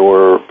facelift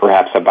or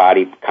perhaps a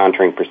body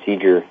contouring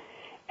procedure,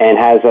 and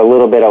has a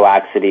little bit of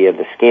laxity of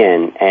the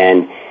skin.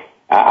 And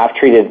I've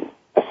treated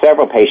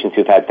several patients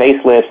who've had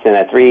facelifts, and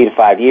at 3 to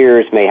 5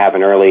 years may have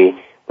an early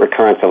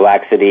recurrence of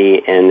laxity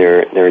in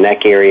their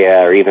neck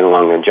area or even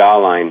along their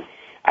jawline.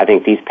 I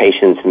think these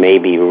patients may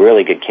be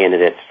really good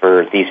candidates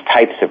for these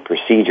types of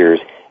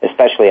procedures,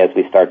 especially as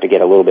we start to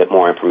get a little bit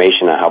more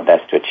information on how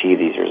best to achieve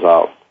these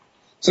results.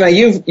 So now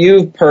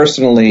you've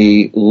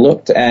personally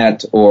looked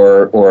at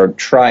or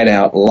tried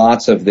out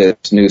lots of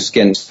this new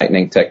skin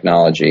tightening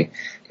technology.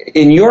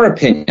 In your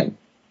opinion,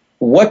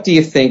 what do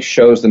you think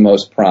shows the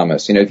most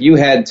promise? If you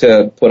had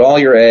to put all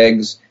your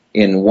eggs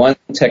in one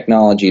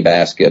technology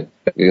basket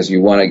because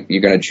you're going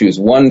to choose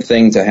one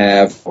thing to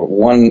have or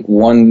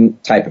one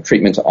type of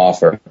treatment to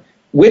offer,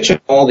 which of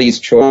all these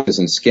choices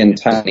in skin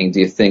tightening do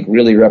you think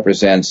really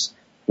represents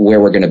where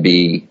we're going to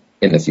be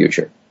in the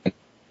future?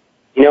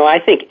 I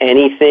think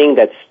anything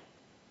that's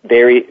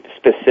very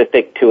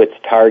specific to its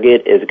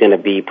target is going to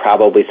be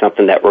probably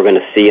something that we're going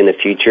to see in the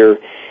future.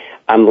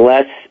 I'm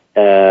less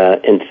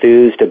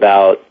enthused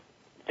about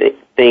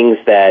things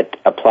that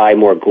apply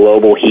more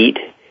global heat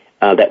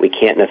that we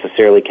can't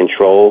necessarily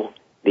control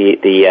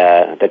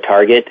the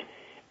target.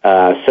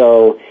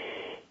 So,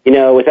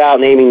 without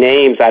naming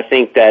names, I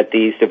think that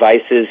these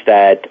devices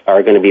that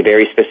are going to be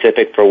very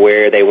specific for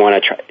where they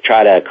want to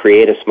try to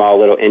create a small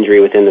little injury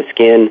within the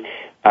skin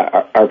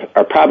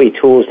are probably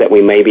tools that we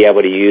may be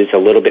able to use a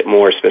little bit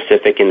more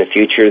specific in the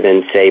future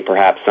than, say,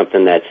 perhaps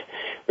something that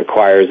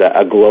requires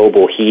a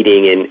global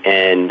heating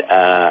and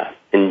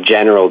in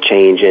general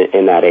change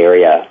in that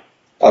area.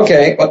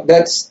 Okay, well,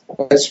 that's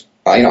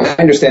I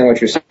understand what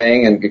you're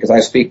saying, and because I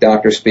speak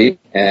doctor speak,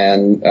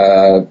 and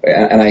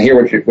I hear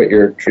what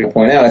you're trying to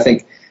point out. I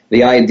think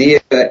the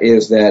idea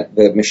is that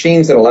the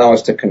machines that allow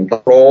us to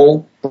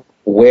control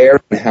where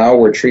and how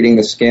we're treating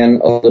the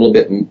skin a little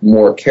bit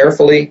more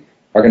carefully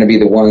are going to be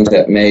the ones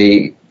that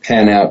may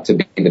pan out to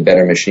be the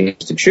better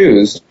machines to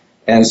choose.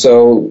 And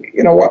so,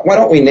 why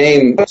don't we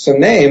name some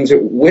names?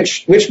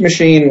 Which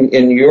machine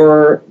in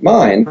your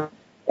mind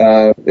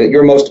that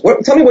you're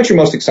tell me what you're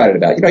most excited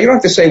about. You don't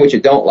have to say what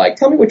you don't like.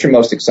 Tell me what you're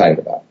most excited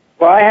about.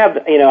 Well,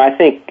 I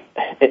think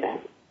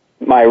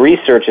my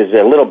research is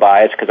a little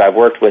biased because I've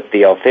worked with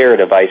the Ulthera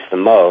device the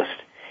most.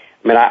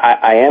 I mean,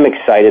 I am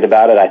excited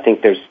about it. I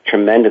think there's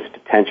tremendous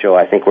potential.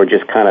 I think we're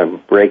just kind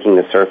of breaking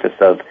the surface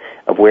of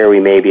where we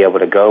may be able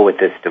to go with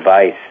this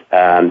device.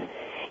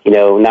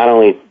 Not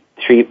only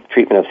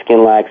treatment of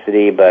skin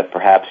laxity, but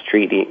perhaps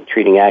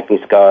treating acne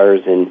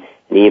scars and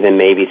even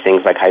maybe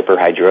things like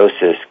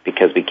hyperhidrosis,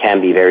 because we can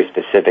be very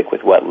specific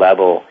with what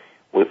level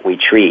we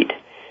treat.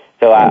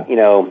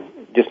 So,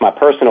 just my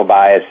personal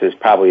bias is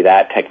probably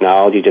that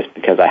technology, just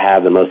because I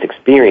have the most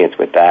experience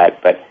with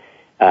that. But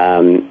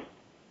and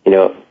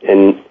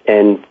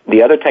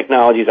the other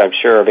technologies I'm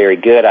sure are very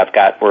good.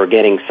 We're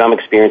getting some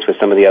experience with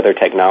some of the other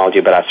technology,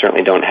 but I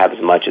certainly don't have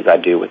as much as I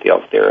do with the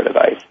Ulthera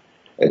device.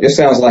 It just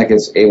sounds like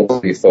it's able to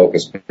be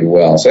focused pretty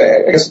well. So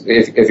I guess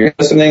if you're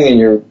listening and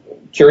you're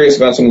curious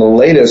about some of the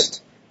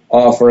latest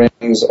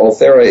offerings,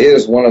 Ulthera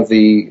is one of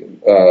the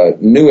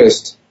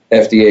newest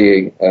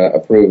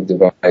FDA-approved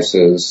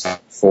devices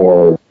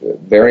for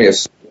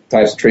various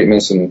types of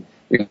treatments, and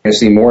we're going to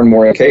see more and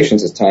more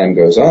indications as time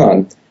goes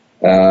on.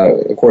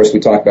 Of course, we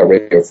talked about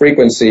radio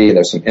frequency.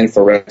 There's some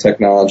infrared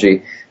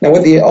technology. Now,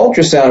 with the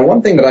ultrasound,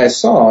 one thing that I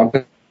saw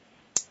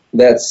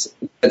that's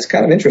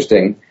kind of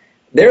interesting,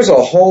 there's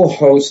a whole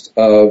host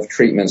of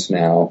treatments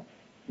now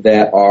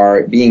that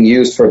are being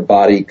used for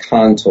body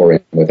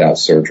contouring without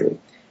surgery.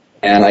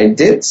 And I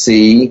did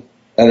see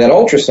that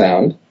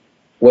ultrasound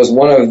was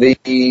one of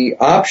the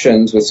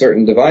options with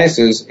certain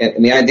devices,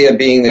 and the idea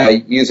being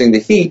that using the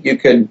heat, you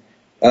could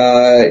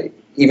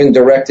even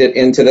direct it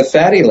into the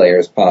fatty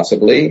layers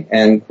possibly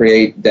and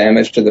create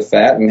damage to the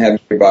fat and have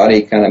your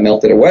body kind of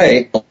melt it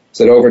away,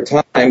 so that over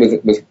time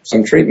with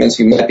some treatments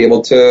you might be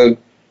able to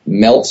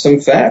melt some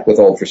fat with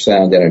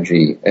ultrasound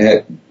energy.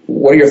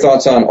 What are your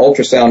thoughts on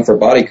ultrasound for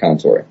body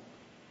contouring?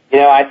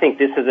 I think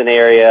this is an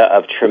area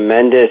of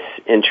tremendous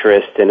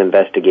interest and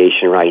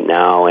investigation right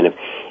now, and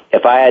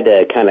if I had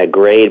to kind of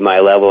grade my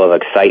level of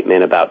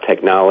excitement about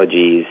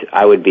technologies,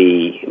 I would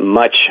be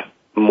much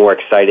more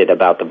excited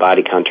about the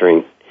body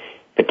contouring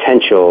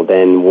potential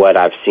than what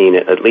I've seen,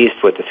 at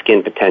least with the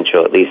skin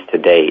potential, at least to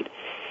date.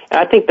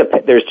 And I think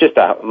that there's just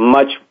a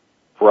much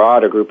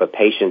broader group of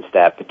patients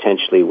that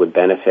potentially would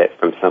benefit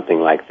from something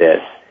like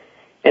this.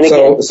 And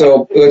again,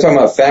 so we're talking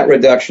about fat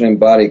reduction and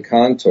body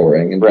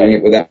contouring and doing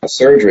it without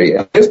surgery.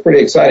 It's pretty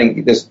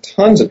exciting. There's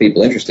tons of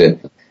people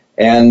interested.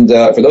 And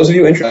for those of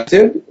you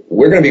interested,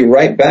 we're going to be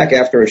right back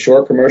after a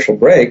short commercial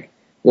break.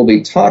 We'll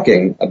be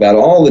talking about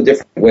all the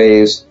different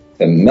ways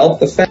to melt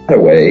the fat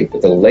away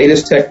with the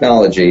latest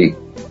technology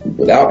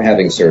without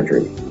having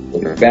surgery.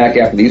 We'll be back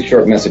after these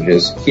short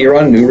messages here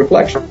on New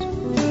Reflections.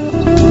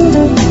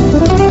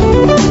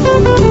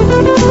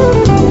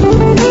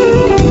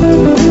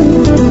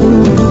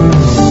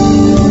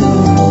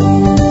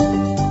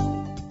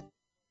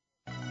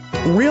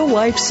 Real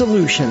Life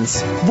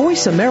Solutions.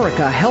 Voice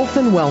America Health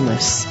and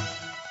Wellness.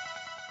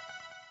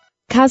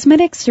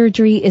 Cosmetic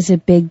surgery is a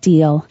big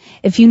deal.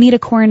 If you need a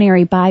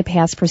coronary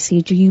bypass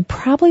procedure, you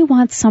probably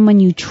want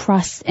someone you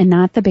trust and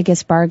not the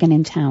biggest bargain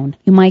in town.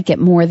 You might get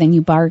more than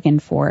you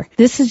bargained for.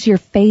 This is your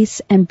face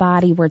and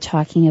body we're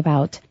talking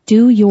about.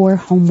 Do your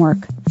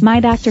homework. My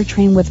Doctor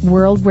trained with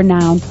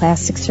world-renowned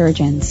plastic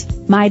surgeons.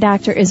 My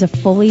Doctor is a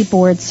fully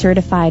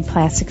board-certified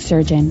plastic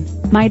surgeon.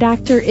 My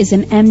Doctor is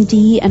an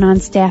MD and on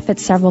staff at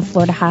several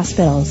Florida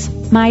hospitals.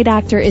 My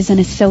Doctor is an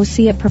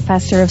associate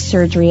professor of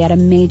surgery at a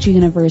major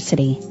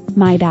university.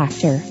 My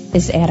Doctor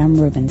is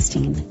Adam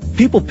Rubenstein.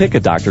 People pick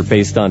a doctor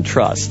based on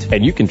trust,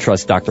 and you can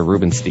trust Dr.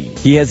 Rubenstein.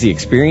 He has the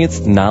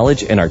experience,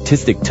 knowledge, and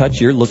artistic touch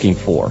you're looking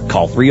for.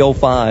 Call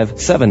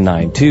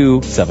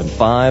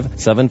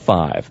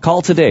 305-792-7575.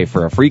 Call today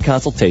for a free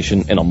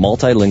consultation in a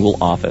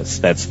multilingual office.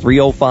 That's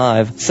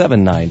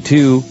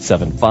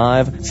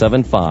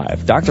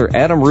 305-792-7575. Dr.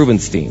 Adam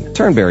Rubenstein,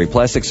 Turnberry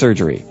Plastic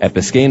Surgery at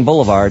Biscayne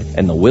Boulevard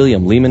and the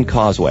William Lehman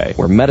Causeway,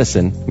 where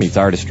medicine meets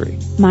artistry.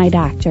 My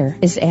Doctor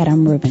is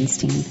Adam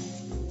Rubenstein.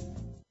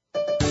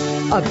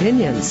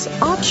 Opinions,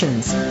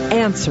 options,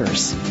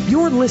 answers.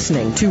 You're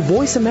listening to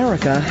Voice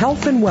America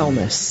Health and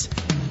Wellness.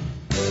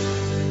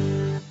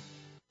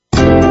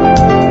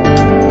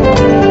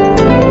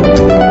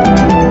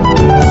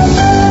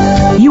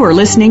 You for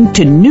listening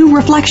to New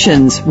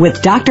Reflections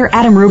with Dr.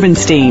 Adam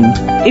Rubenstein.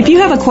 If you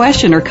have a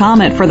question or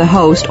comment for the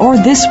host or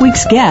this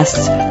week's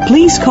guests,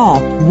 please call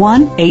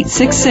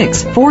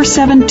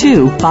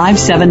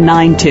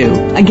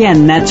 1-866-472-5792.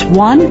 Again, that's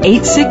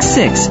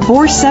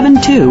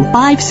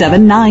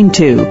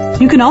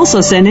 1-866-472-5792. You can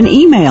also send an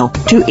email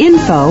to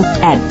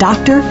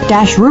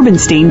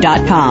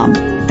info@dr-rubenstein.com.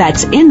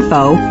 That's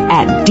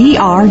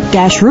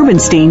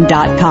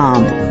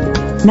info@dr-rubenstein.com.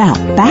 Now,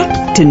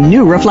 back to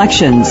New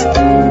Reflections.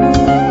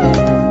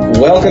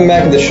 Welcome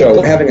back to the show.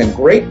 We're having a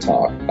great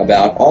talk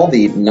about all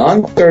the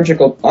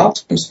non-surgical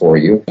options for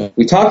you.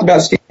 We talked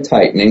about skin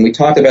tightening. We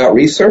talked about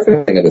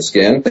resurfacing of the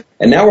skin.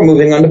 And now we're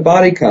moving on to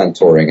body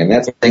contouring. And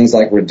that's things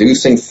like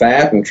reducing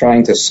fat and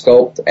trying to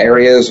sculpt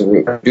areas,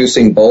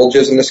 reducing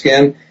bulges in the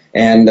skin.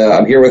 And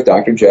I'm here with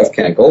Dr. Jeff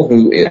Kenkel,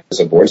 who is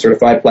a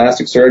board-certified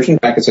plastic surgeon,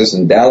 practices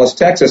in Dallas,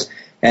 Texas.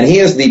 And he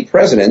is the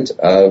president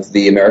of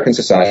the American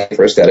Society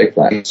for Aesthetic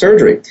Plastic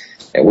Surgery.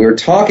 And we were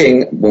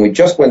talking, when we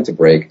just went to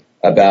break,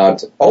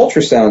 about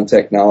ultrasound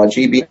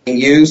technology being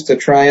used to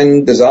try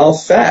and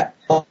dissolve fat.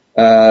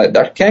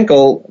 Dr.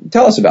 Kenkel,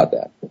 tell us about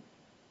that.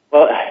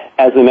 Well,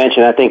 as we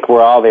mentioned, I think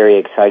we're all very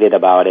excited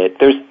about it.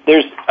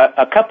 There's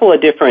a couple of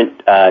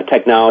different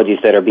technologies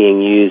that are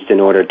being used in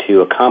order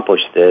to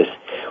accomplish this.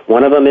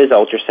 One of them is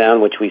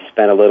ultrasound, which we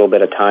spent a little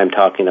bit of time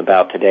talking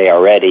about today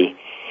already.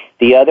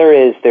 The other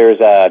is there's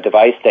a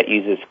device that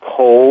uses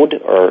cold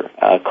or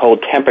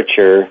cold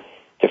temperature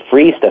to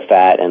freeze the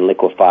fat and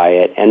liquefy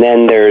it. And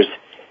then there's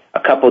a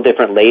couple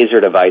different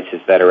laser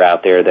devices that are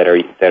out there that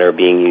are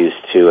being used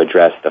to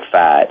address the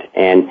fat.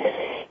 And,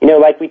 you know,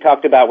 like we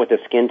talked about with the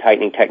skin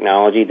tightening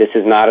technology, this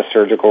is not a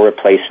surgical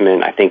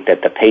replacement. I think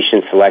that the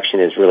patient selection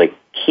is really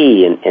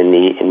key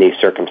in these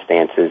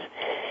circumstances.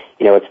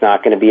 You know, it's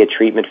not going to be a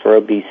treatment for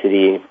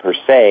obesity per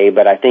se,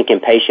 but I think in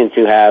patients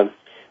who have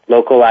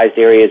localized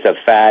areas of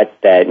fat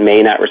that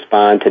may not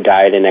respond to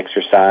diet and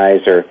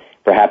exercise, or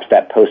perhaps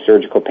that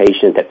post-surgical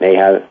patient that may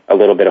have a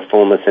little bit of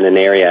fullness in an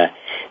area,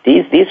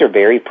 these are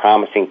very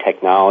promising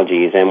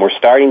technologies, and we're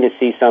starting to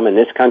see some in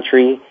this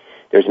country.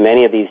 There's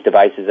many of these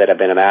devices that have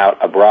been out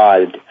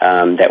abroad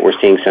that we're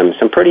seeing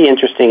some pretty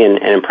interesting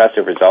and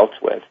impressive results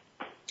with.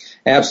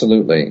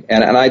 Absolutely.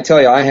 And I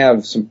tell you, I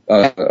have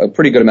a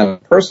pretty good amount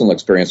of personal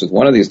experience with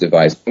one of these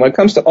devices. When it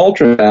comes to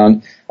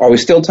ultrasound, are we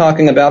still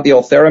talking about the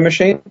Ulthera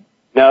machine?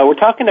 No, we're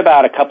talking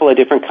about a couple of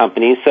different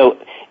companies. So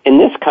in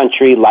this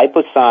country,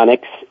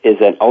 Liposonics is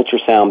an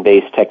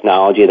ultrasound-based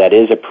technology that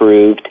is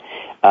approved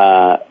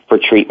for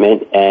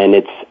treatment, and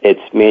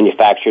it's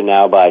manufactured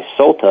now by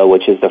Solta,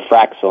 which is the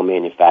Fraxel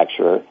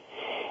manufacturer.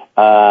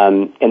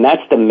 And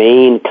that's the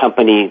main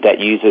company that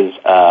uses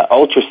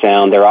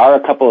ultrasound. There are a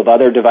couple of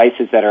other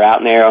devices that are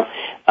out there.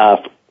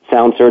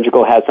 Sound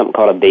Surgical has something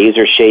called a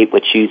Baser Shape,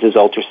 which uses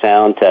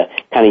ultrasound to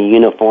kind of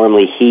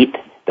uniformly heat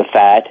the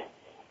fat.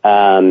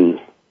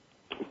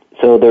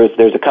 So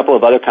there's a couple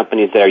of other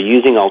companies that are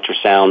using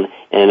ultrasound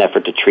in an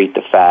effort to treat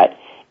the fat.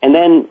 And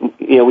then,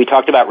 you know, we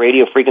talked about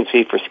radio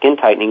frequency for skin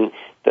tightening.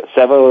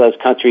 Several of those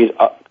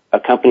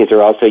companies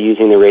are also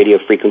using the radio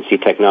frequency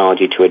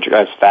technology to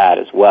address fat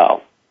as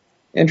well.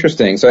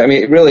 Interesting. So, I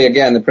mean, really,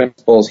 again, the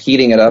principle is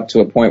heating it up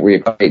to a point where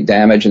you create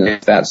damage and the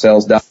fat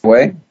cells die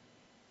away?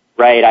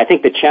 Right. I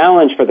think the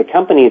challenge for the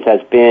companies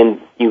has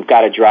been you've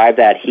got to drive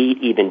that heat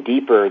even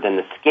deeper than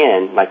the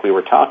skin, like we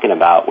were talking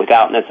about,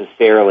 without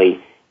necessarily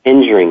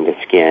injuring the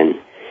skin.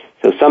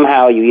 So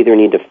somehow you either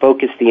need to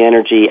focus the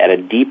energy at a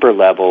deeper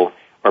level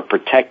or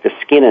protect the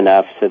skin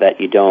enough so that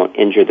you don't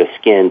injure the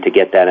skin to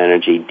get that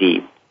energy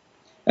deep.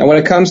 And when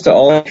it comes to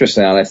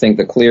ultrasound, I think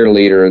the clear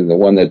leader, the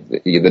one that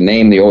the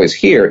name you always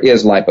hear,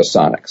 is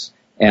Liposonics.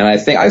 And I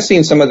think I've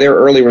seen some of their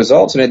early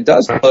results, and it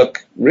does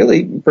look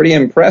really pretty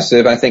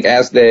impressive. I think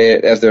as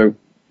the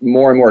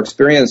more and more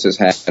experiences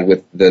had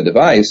with the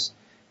device,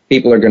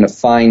 people are going to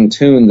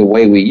fine-tune the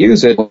way we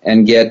use it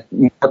and get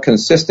more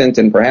consistent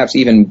and perhaps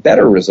even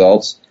better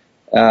results.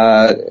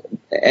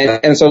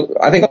 And so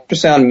I think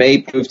ultrasound may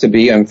prove to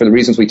be, and for the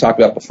reasons we talked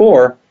about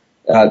before,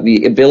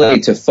 the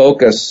ability to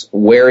focus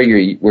where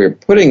you're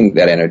putting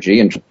that energy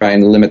and try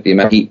and limit the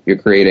amount of heat you're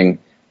creating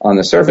on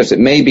the surface. It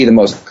may be the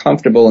most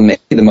comfortable and may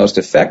be the most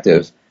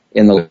effective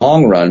in the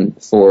long run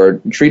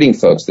for treating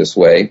folks this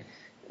way.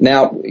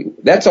 Now,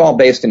 that's all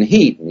based in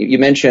heat. You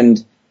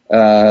mentioned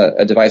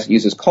a device that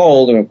uses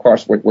cold, and of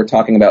course we're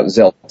talking about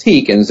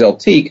Zeltiq. And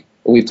Zeltiq,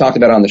 we've talked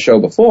about on the show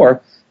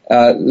before,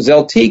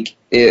 Zeltiq,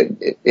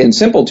 in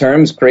simple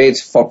terms,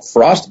 creates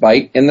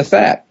frostbite in the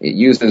fat. It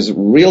uses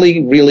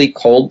really, really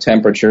cold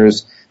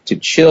temperatures to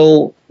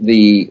chill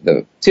the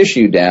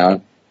tissue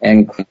down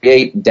and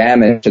create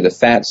damage to the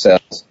fat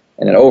cells.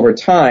 And then over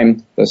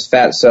time, those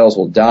fat cells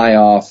will die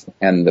off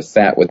and the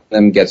fat with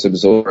them gets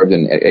absorbed,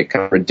 and it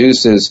kind of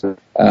reduces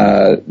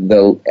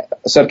the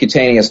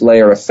subcutaneous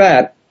layer of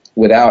fat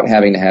without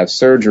having to have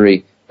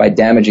surgery by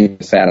damaging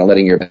the fat and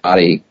letting your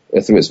body,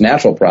 through its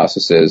natural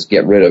processes,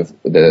 get rid of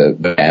the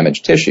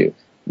damaged tissue.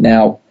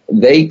 Now,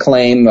 they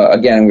claim,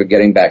 again, we're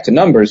getting back to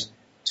numbers,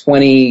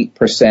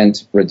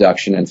 20%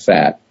 reduction in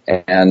fat.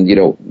 And, you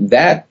know,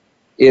 that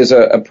is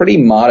a pretty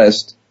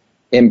modest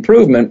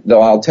improvement,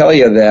 though I'll tell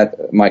you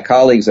that my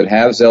colleagues that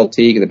have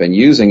Zeltiq that have been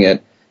using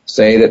it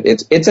say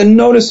that it's a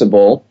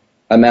noticeable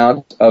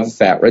amount of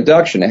fat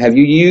reduction. Have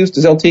you used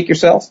Zeltiq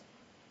yourself?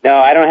 No,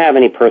 I don't have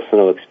any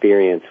personal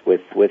experience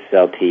with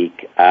Zeltiq.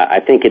 I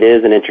think it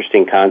is an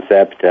interesting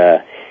concept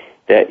that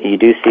you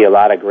do see a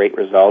lot of great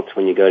results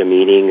when you go to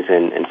meetings,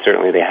 and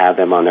certainly they have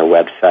them on their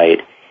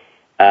website.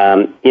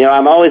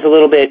 I'm always a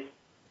little bit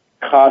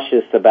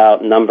cautious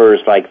about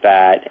numbers like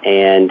that,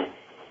 and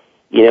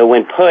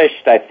when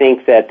pushed, I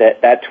think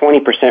that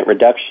 20%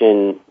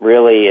 reduction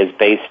really is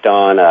based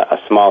on a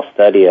small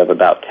study of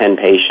about 10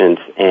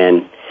 patients,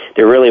 and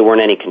there really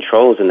weren't any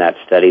controls in that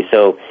study.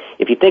 So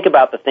if you think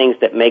about the things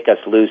that make us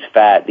lose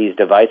fat, these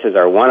devices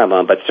are one of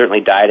them, but certainly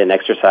diet and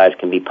exercise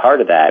can be part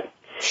of that.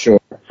 Sure.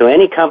 So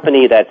any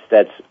company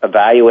that's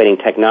evaluating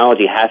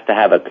technology has to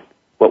have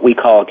what we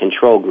call a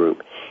control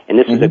group. And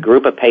this is a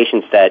group of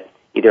patients that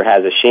either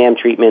has a sham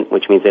treatment,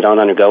 which means they don't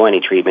undergo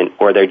any treatment,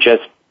 or they're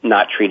just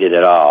not treated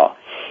at all.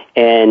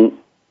 And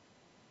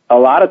a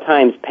lot of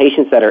times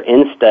patients that are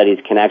in studies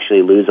can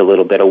actually lose a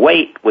little bit of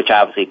weight, which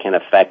obviously can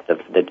affect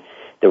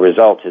the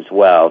results as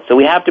well. So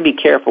we have to be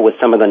careful with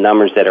some of the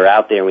numbers that are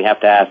out there. We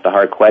have to ask the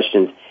hard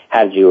questions.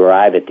 How did you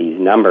arrive at these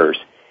numbers?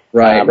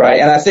 Right.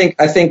 And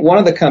I think one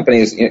of the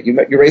companies,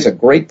 you raise a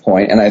great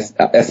point, and I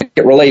think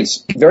it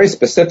relates very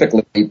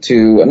specifically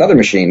to another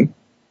machine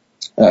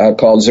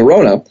called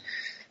Zerona,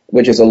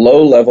 which is a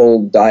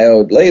low-level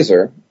diode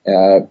laser,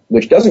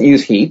 which doesn't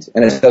use heat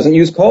and it doesn't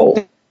use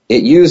cold.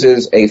 It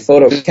uses a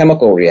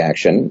photochemical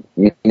reaction,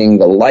 meaning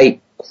the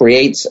light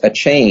creates a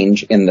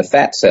change in the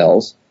fat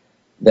cells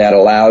that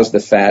allows the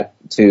fat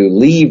to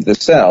leave the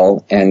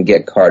cell and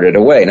get carted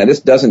away. Now,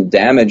 this doesn't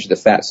damage the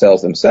fat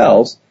cells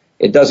themselves.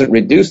 It doesn't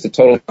reduce the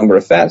total number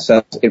of fat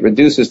cells. It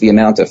reduces the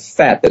amount of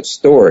fat that's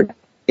stored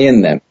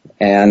in them.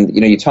 And,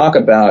 you talk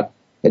about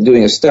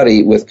doing a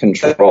study with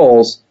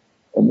controls.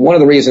 One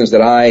of the reasons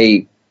that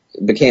I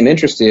became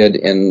interested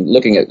in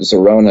looking at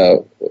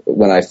Zerona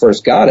when I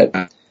first got it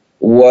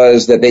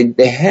was that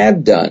they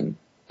had done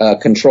a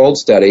controlled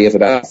study of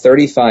about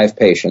 35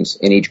 patients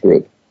in each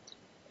group.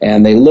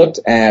 And they looked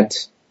at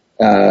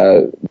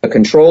the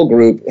control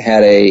group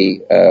had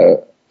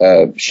a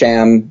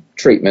sham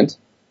treatment,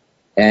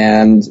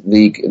 and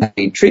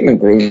the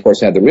treatment group, of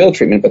course, had the real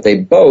treatment, but they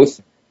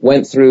both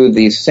went through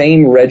the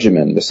same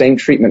regimen, the same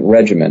treatment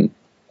regimen.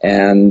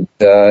 And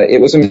it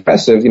was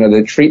impressive.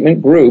 The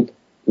treatment group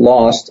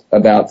lost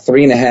about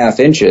 3.5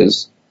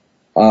 inches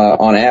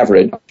on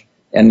average.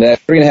 And the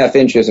 3.5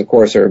 inches, of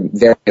course, are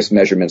various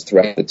measurements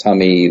throughout the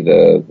tummy,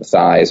 the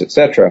thighs,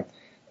 etc.,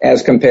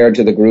 as compared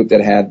to the group that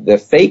had the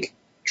fake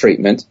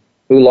treatment,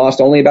 who lost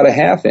only about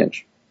 1/2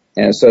 inch.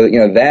 And so,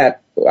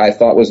 that I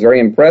thought was very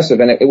impressive.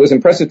 And it was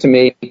impressive to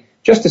me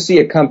just to see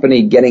a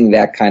company getting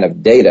that kind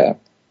of data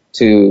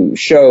to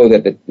show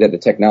that the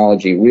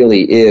technology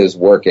really is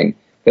working.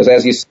 Because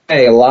as you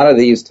say, a lot of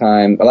these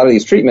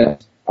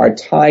treatments are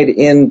tied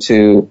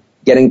into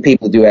getting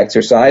people to do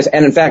exercise.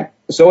 And in fact,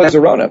 so is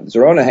Zerona.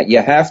 Zerona, you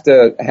have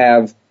to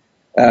have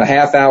a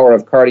half hour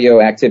of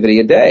cardio activity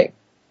a day.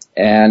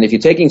 And if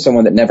you're taking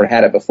someone that never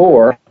had it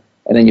before,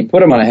 and then you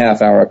put them on a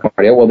half hour of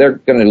cardio, well, they're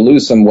going to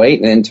lose some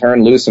weight and in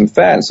turn lose some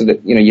fat. And so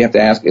that, you have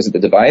to ask, is it the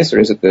device or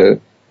is it the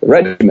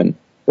regimen?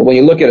 But when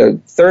you look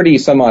at 30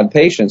 some odd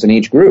patients in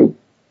each group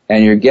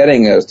and you're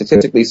getting a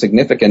statistically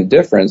significant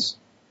difference,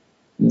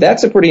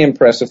 that's a pretty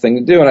impressive thing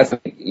to do. And I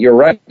think you're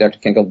right, Dr.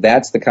 Kenkel,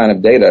 that's the kind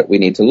of data we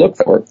need to look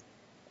for.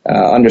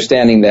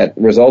 Understanding that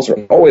results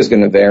are always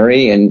going to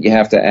vary, and you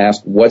have to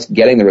ask what's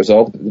getting the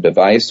result of the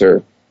device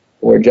or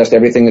just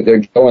everything that they're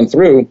going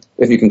through.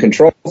 If you can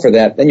control for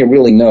that, then you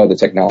really know the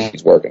technology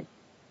is working.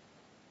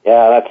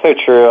 Yeah, that's so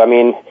true. I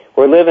mean,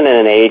 we're living in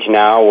an age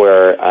now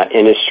where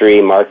industry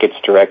markets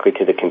directly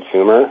to the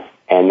consumer,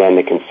 and then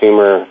the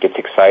consumer gets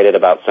excited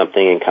about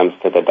something and comes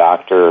to the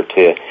doctor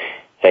to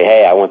say,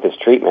 hey, I want this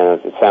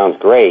treatment. It sounds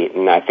great.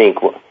 And I think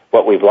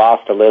what we've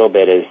lost a little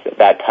bit is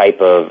that type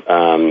of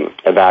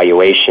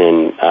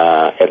evaluation,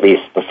 at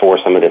least before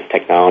some of this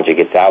technology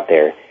gets out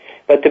there.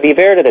 But to be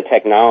fair to the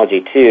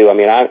technology, too, I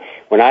mean,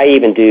 when I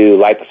even do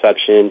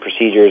liposuction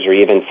procedures or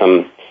even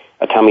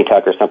a tummy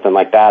tuck or something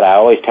like that, I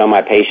always tell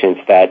my patients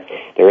that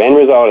their end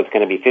result is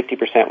going to be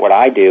 50% what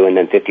I do and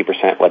then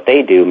 50% what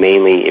they do,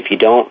 mainly if you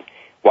don't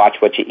watch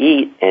what you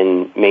eat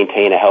and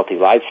maintain a healthy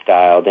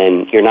lifestyle,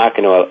 then you're not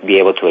going to be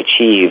able to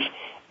achieve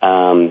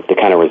the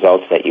kind of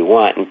results that you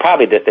want. And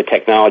probably the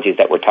technologies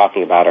that we're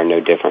talking about are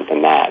no different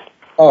than that.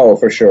 Oh,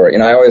 for sure.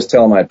 I always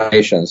tell my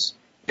patients,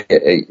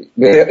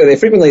 they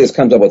frequently this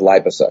comes up with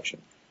liposuction.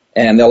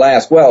 And they'll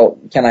ask, well,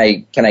 can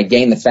I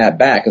gain the fat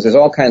back? Because there's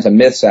all kinds of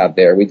myths out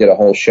there. We did a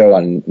whole show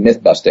on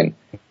myth busting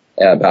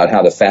about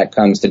how the fat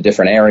comes to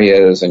different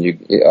areas, and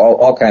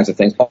all kinds of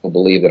things people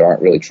believe that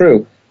aren't really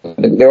true.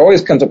 There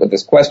always comes up with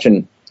this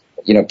question,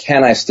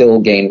 can I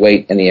still gain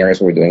weight in the areas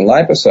where we're doing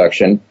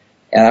liposuction?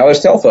 And I always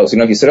tell folks,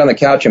 if you sit on the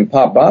couch and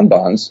pop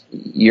bonbons,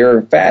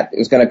 your fat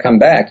is going to come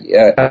back.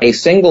 A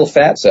single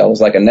fat cell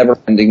is like a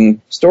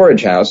never-ending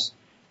storage house,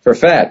 for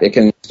fat. It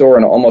can store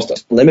an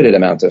almost unlimited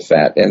amount of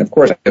fat. And of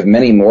course, I have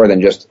many more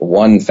than just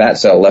one fat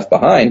cell left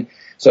behind.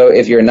 So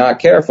if you're not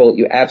careful,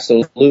 you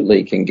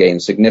absolutely can gain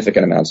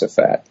significant amounts of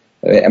fat.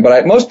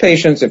 But most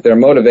patients, if they're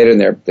motivated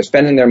and they're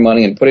spending their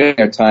money and putting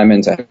their time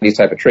into these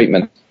type of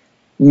treatment,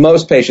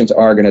 most patients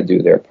are going to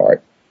do their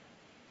part.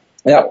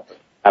 Now,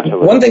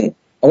 absolutely.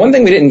 One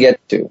thing we didn't get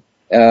to,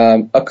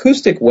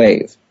 acoustic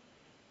wave.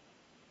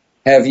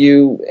 Have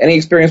you any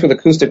experience with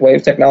acoustic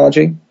wave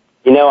technology?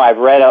 You know, I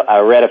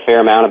read a fair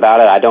amount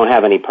about it. I don't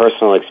have any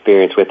personal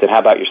experience with it. How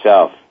about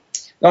yourself?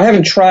 No, I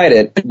haven't tried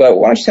it, but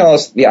why don't you tell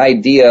us the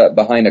idea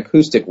behind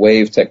acoustic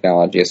wave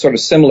technology? It's sort of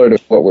similar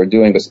to what we're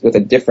doing, but with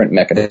a different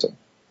mechanism.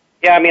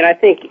 Yeah, I mean, I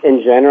think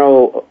in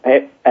general,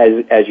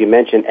 as you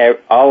mentioned,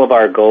 all of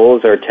our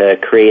goals are to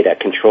create a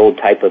controlled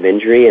type of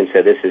injury, and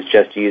so this is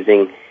just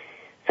using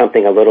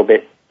something a little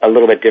bit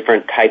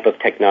different type of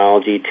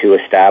technology to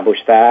establish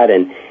that.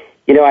 And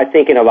you know, I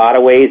think in a lot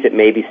of ways it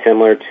may be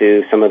similar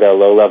to some of the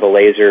low-level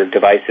laser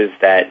devices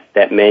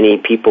that many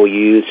people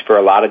use for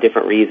a lot of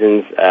different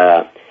reasons.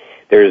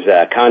 There's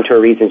contour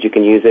reasons you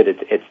can use it.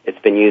 It's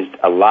been used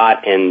a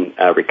lot in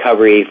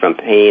recovery from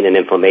pain and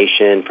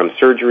inflammation, from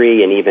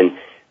surgery, and even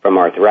from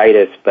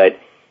arthritis. But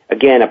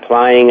again,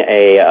 applying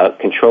a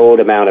controlled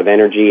amount of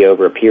energy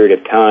over a period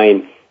of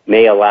time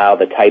may allow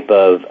the type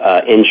of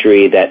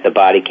injury that the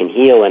body can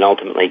heal and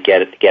ultimately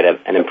get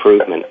an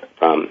improvement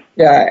from.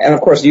 Yeah, and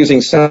of course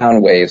using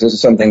sound waves. This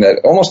is something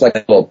that almost like a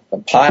little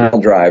pile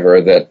driver,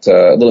 a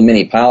little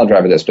mini pile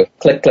driver that's just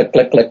click, click,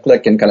 click, click,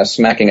 click, and kind of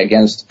smacking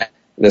against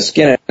the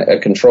skin in a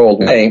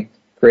controlled way,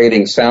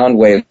 creating sound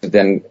waves that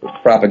then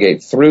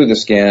propagate through the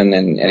skin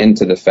and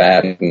into the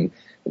fat. And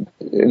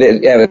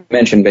as I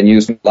mentioned, been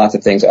used for lots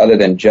of things other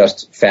than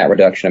just fat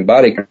reduction and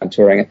body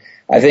contouring.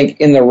 I think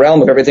in the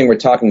realm of everything we're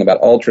talking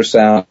about,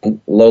 ultrasound,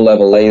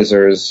 low-level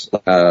lasers,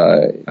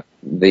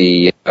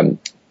 the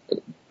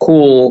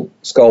cool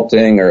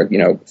sculpting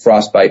or,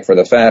 frostbite for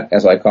the fat,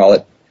 as I call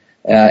it,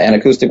 and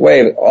acoustic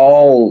wave,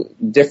 all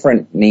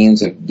different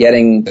means of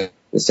getting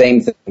the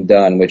same thing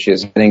done, which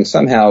is getting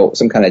somehow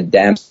some kind of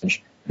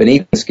damage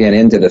beneath the skin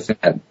into the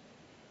fat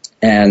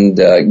and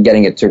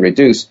getting it to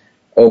reduce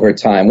over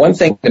time. One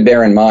thing to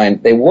bear in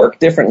mind, they work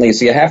differently,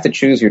 so you have to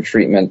choose your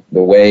treatment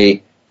the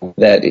way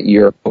that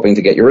you're hoping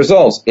to get your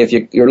results. If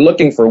you're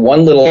looking for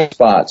one little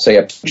spot, say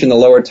a pinch in the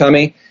lower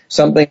tummy,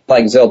 something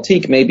like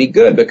Zeltiq may be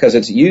good because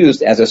it's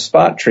used as a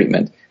spot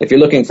treatment. If you're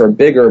looking for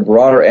bigger,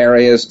 broader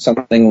areas,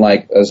 something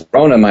like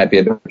Zerona might be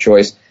a better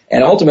choice.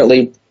 And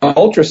ultimately,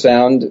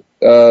 ultrasound,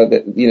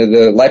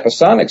 the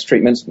liposonics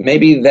treatments,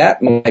 maybe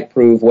that might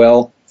prove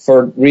well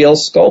for real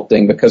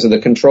sculpting because of the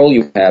control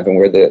you have and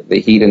where the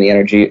heat and the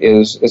energy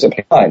is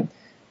applied.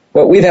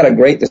 But we've had a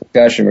great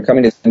discussion. We're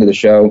coming to the end of the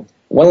show.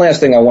 One last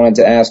thing I wanted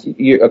to ask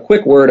you, a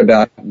quick word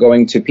about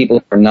going to people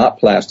who are not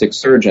plastic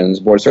surgeons,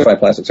 board-certified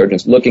plastic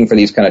surgeons, looking for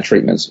these kind of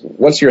treatments.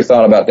 What's your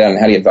thought about that and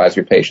how do you advise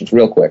your patients?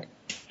 Real quick.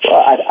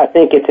 Well, I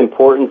think it's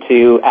important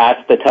to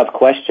ask the tough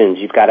questions.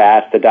 You've got to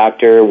ask the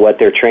doctor what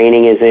their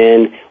training is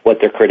in,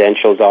 what their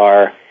credentials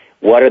are,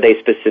 what are they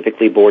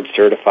specifically board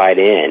certified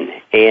in.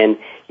 And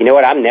you know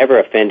what? I'm never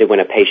offended when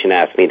a patient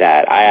asks me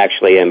that. I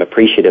actually am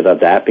appreciative of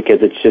that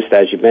because it's just,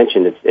 as you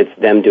mentioned, it's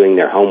them doing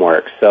their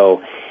homework.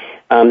 So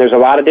there's a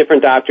lot of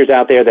different doctors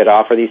out there that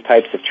offer these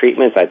types of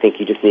treatments. I think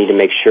you just need to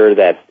make sure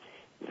that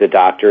the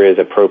doctor is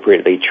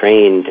appropriately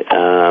trained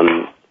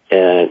in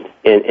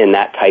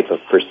that type of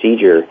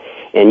procedure.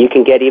 And you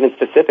can get even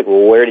specific.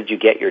 Well, where did you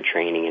get your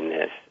training in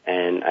this?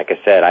 And like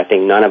I said, I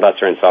think none of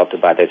us are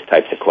insulted by those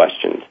types of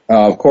questions.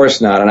 Of course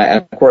not. And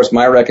of course,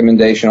 my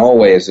recommendation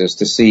always is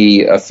to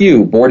see a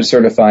few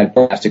board-certified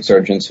plastic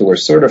surgeons who are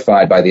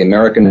certified by the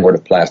American Board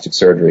of Plastic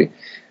Surgery.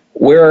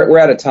 We're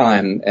out of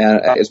time, and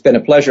it's been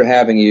a pleasure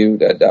having you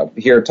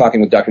here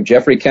talking with Dr.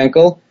 Jeffrey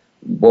Kenkel,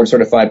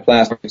 board-certified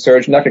plastic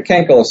surgeon. Dr.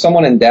 Kenkel, if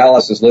someone in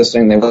Dallas is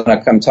listening, they want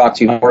to come talk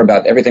to you more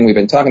about everything we've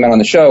been talking about on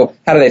the show,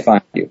 how do they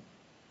find you?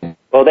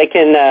 Well, they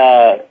can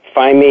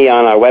find me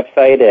on our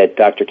website at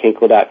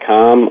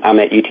drkenkel.com. I'm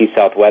at UT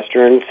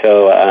Southwestern,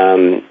 so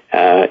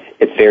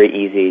it's very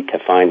easy to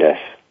find us.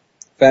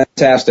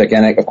 Fantastic.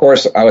 And, of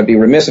course, I would be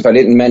remiss if I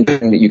didn't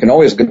mention that you can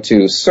always go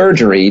to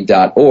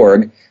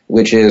surgery.org,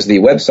 which is the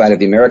website of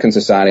the American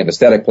Society of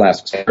Aesthetic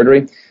Plastic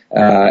Surgery.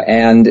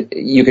 And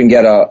you can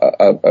get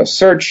a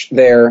search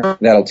there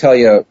that'll tell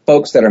you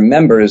folks that are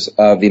members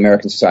of the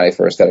American Society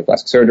for Aesthetic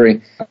Plastic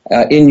Surgery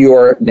in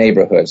your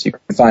neighborhoods. You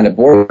can find a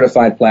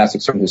board-certified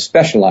plastic surgeon who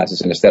specializes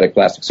in aesthetic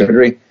plastic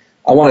surgery.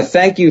 I want to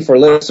thank you for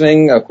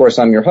listening. Of course,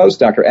 I'm your host,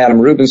 Dr. Adam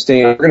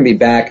Rubenstein. We're going to be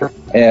back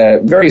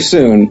very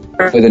soon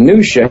with a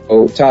new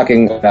show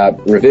talking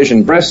about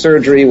revision breast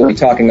surgery. We'll be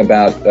talking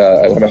about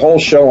a whole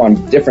show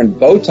on different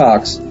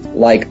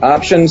Botox-like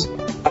options.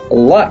 A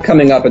lot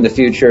coming up in the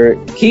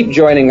future. Keep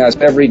joining us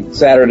every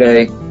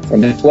Saturday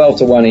from 12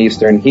 to 1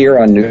 Eastern here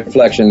on New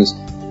Reflections.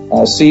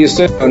 I'll see you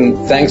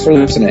soon. Thanks for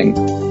listening.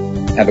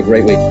 Have a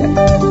great weekend.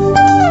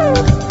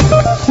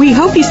 We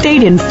hope you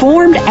stayed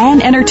informed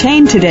and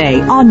entertained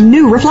today on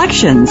New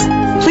Reflections.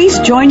 Please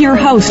join your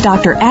host,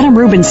 Dr. Adam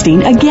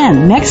Rubenstein,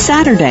 again next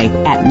Saturday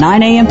at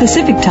 9 a.m.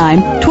 Pacific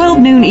Time, 12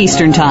 noon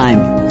Eastern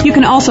Time. You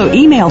can also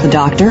email the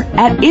doctor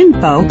at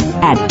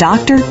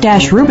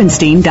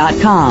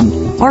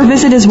info@dr-rubenstein.com or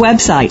visit his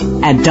website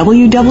at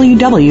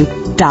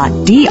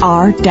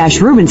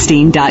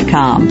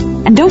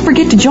www.dr-rubenstein.com. And don't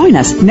forget to join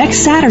us next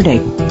Saturday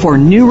for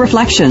New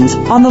Reflections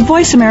on the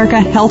Voice America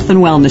Health and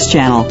Wellness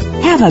Channel.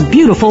 Have a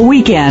beautiful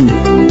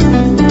weekend.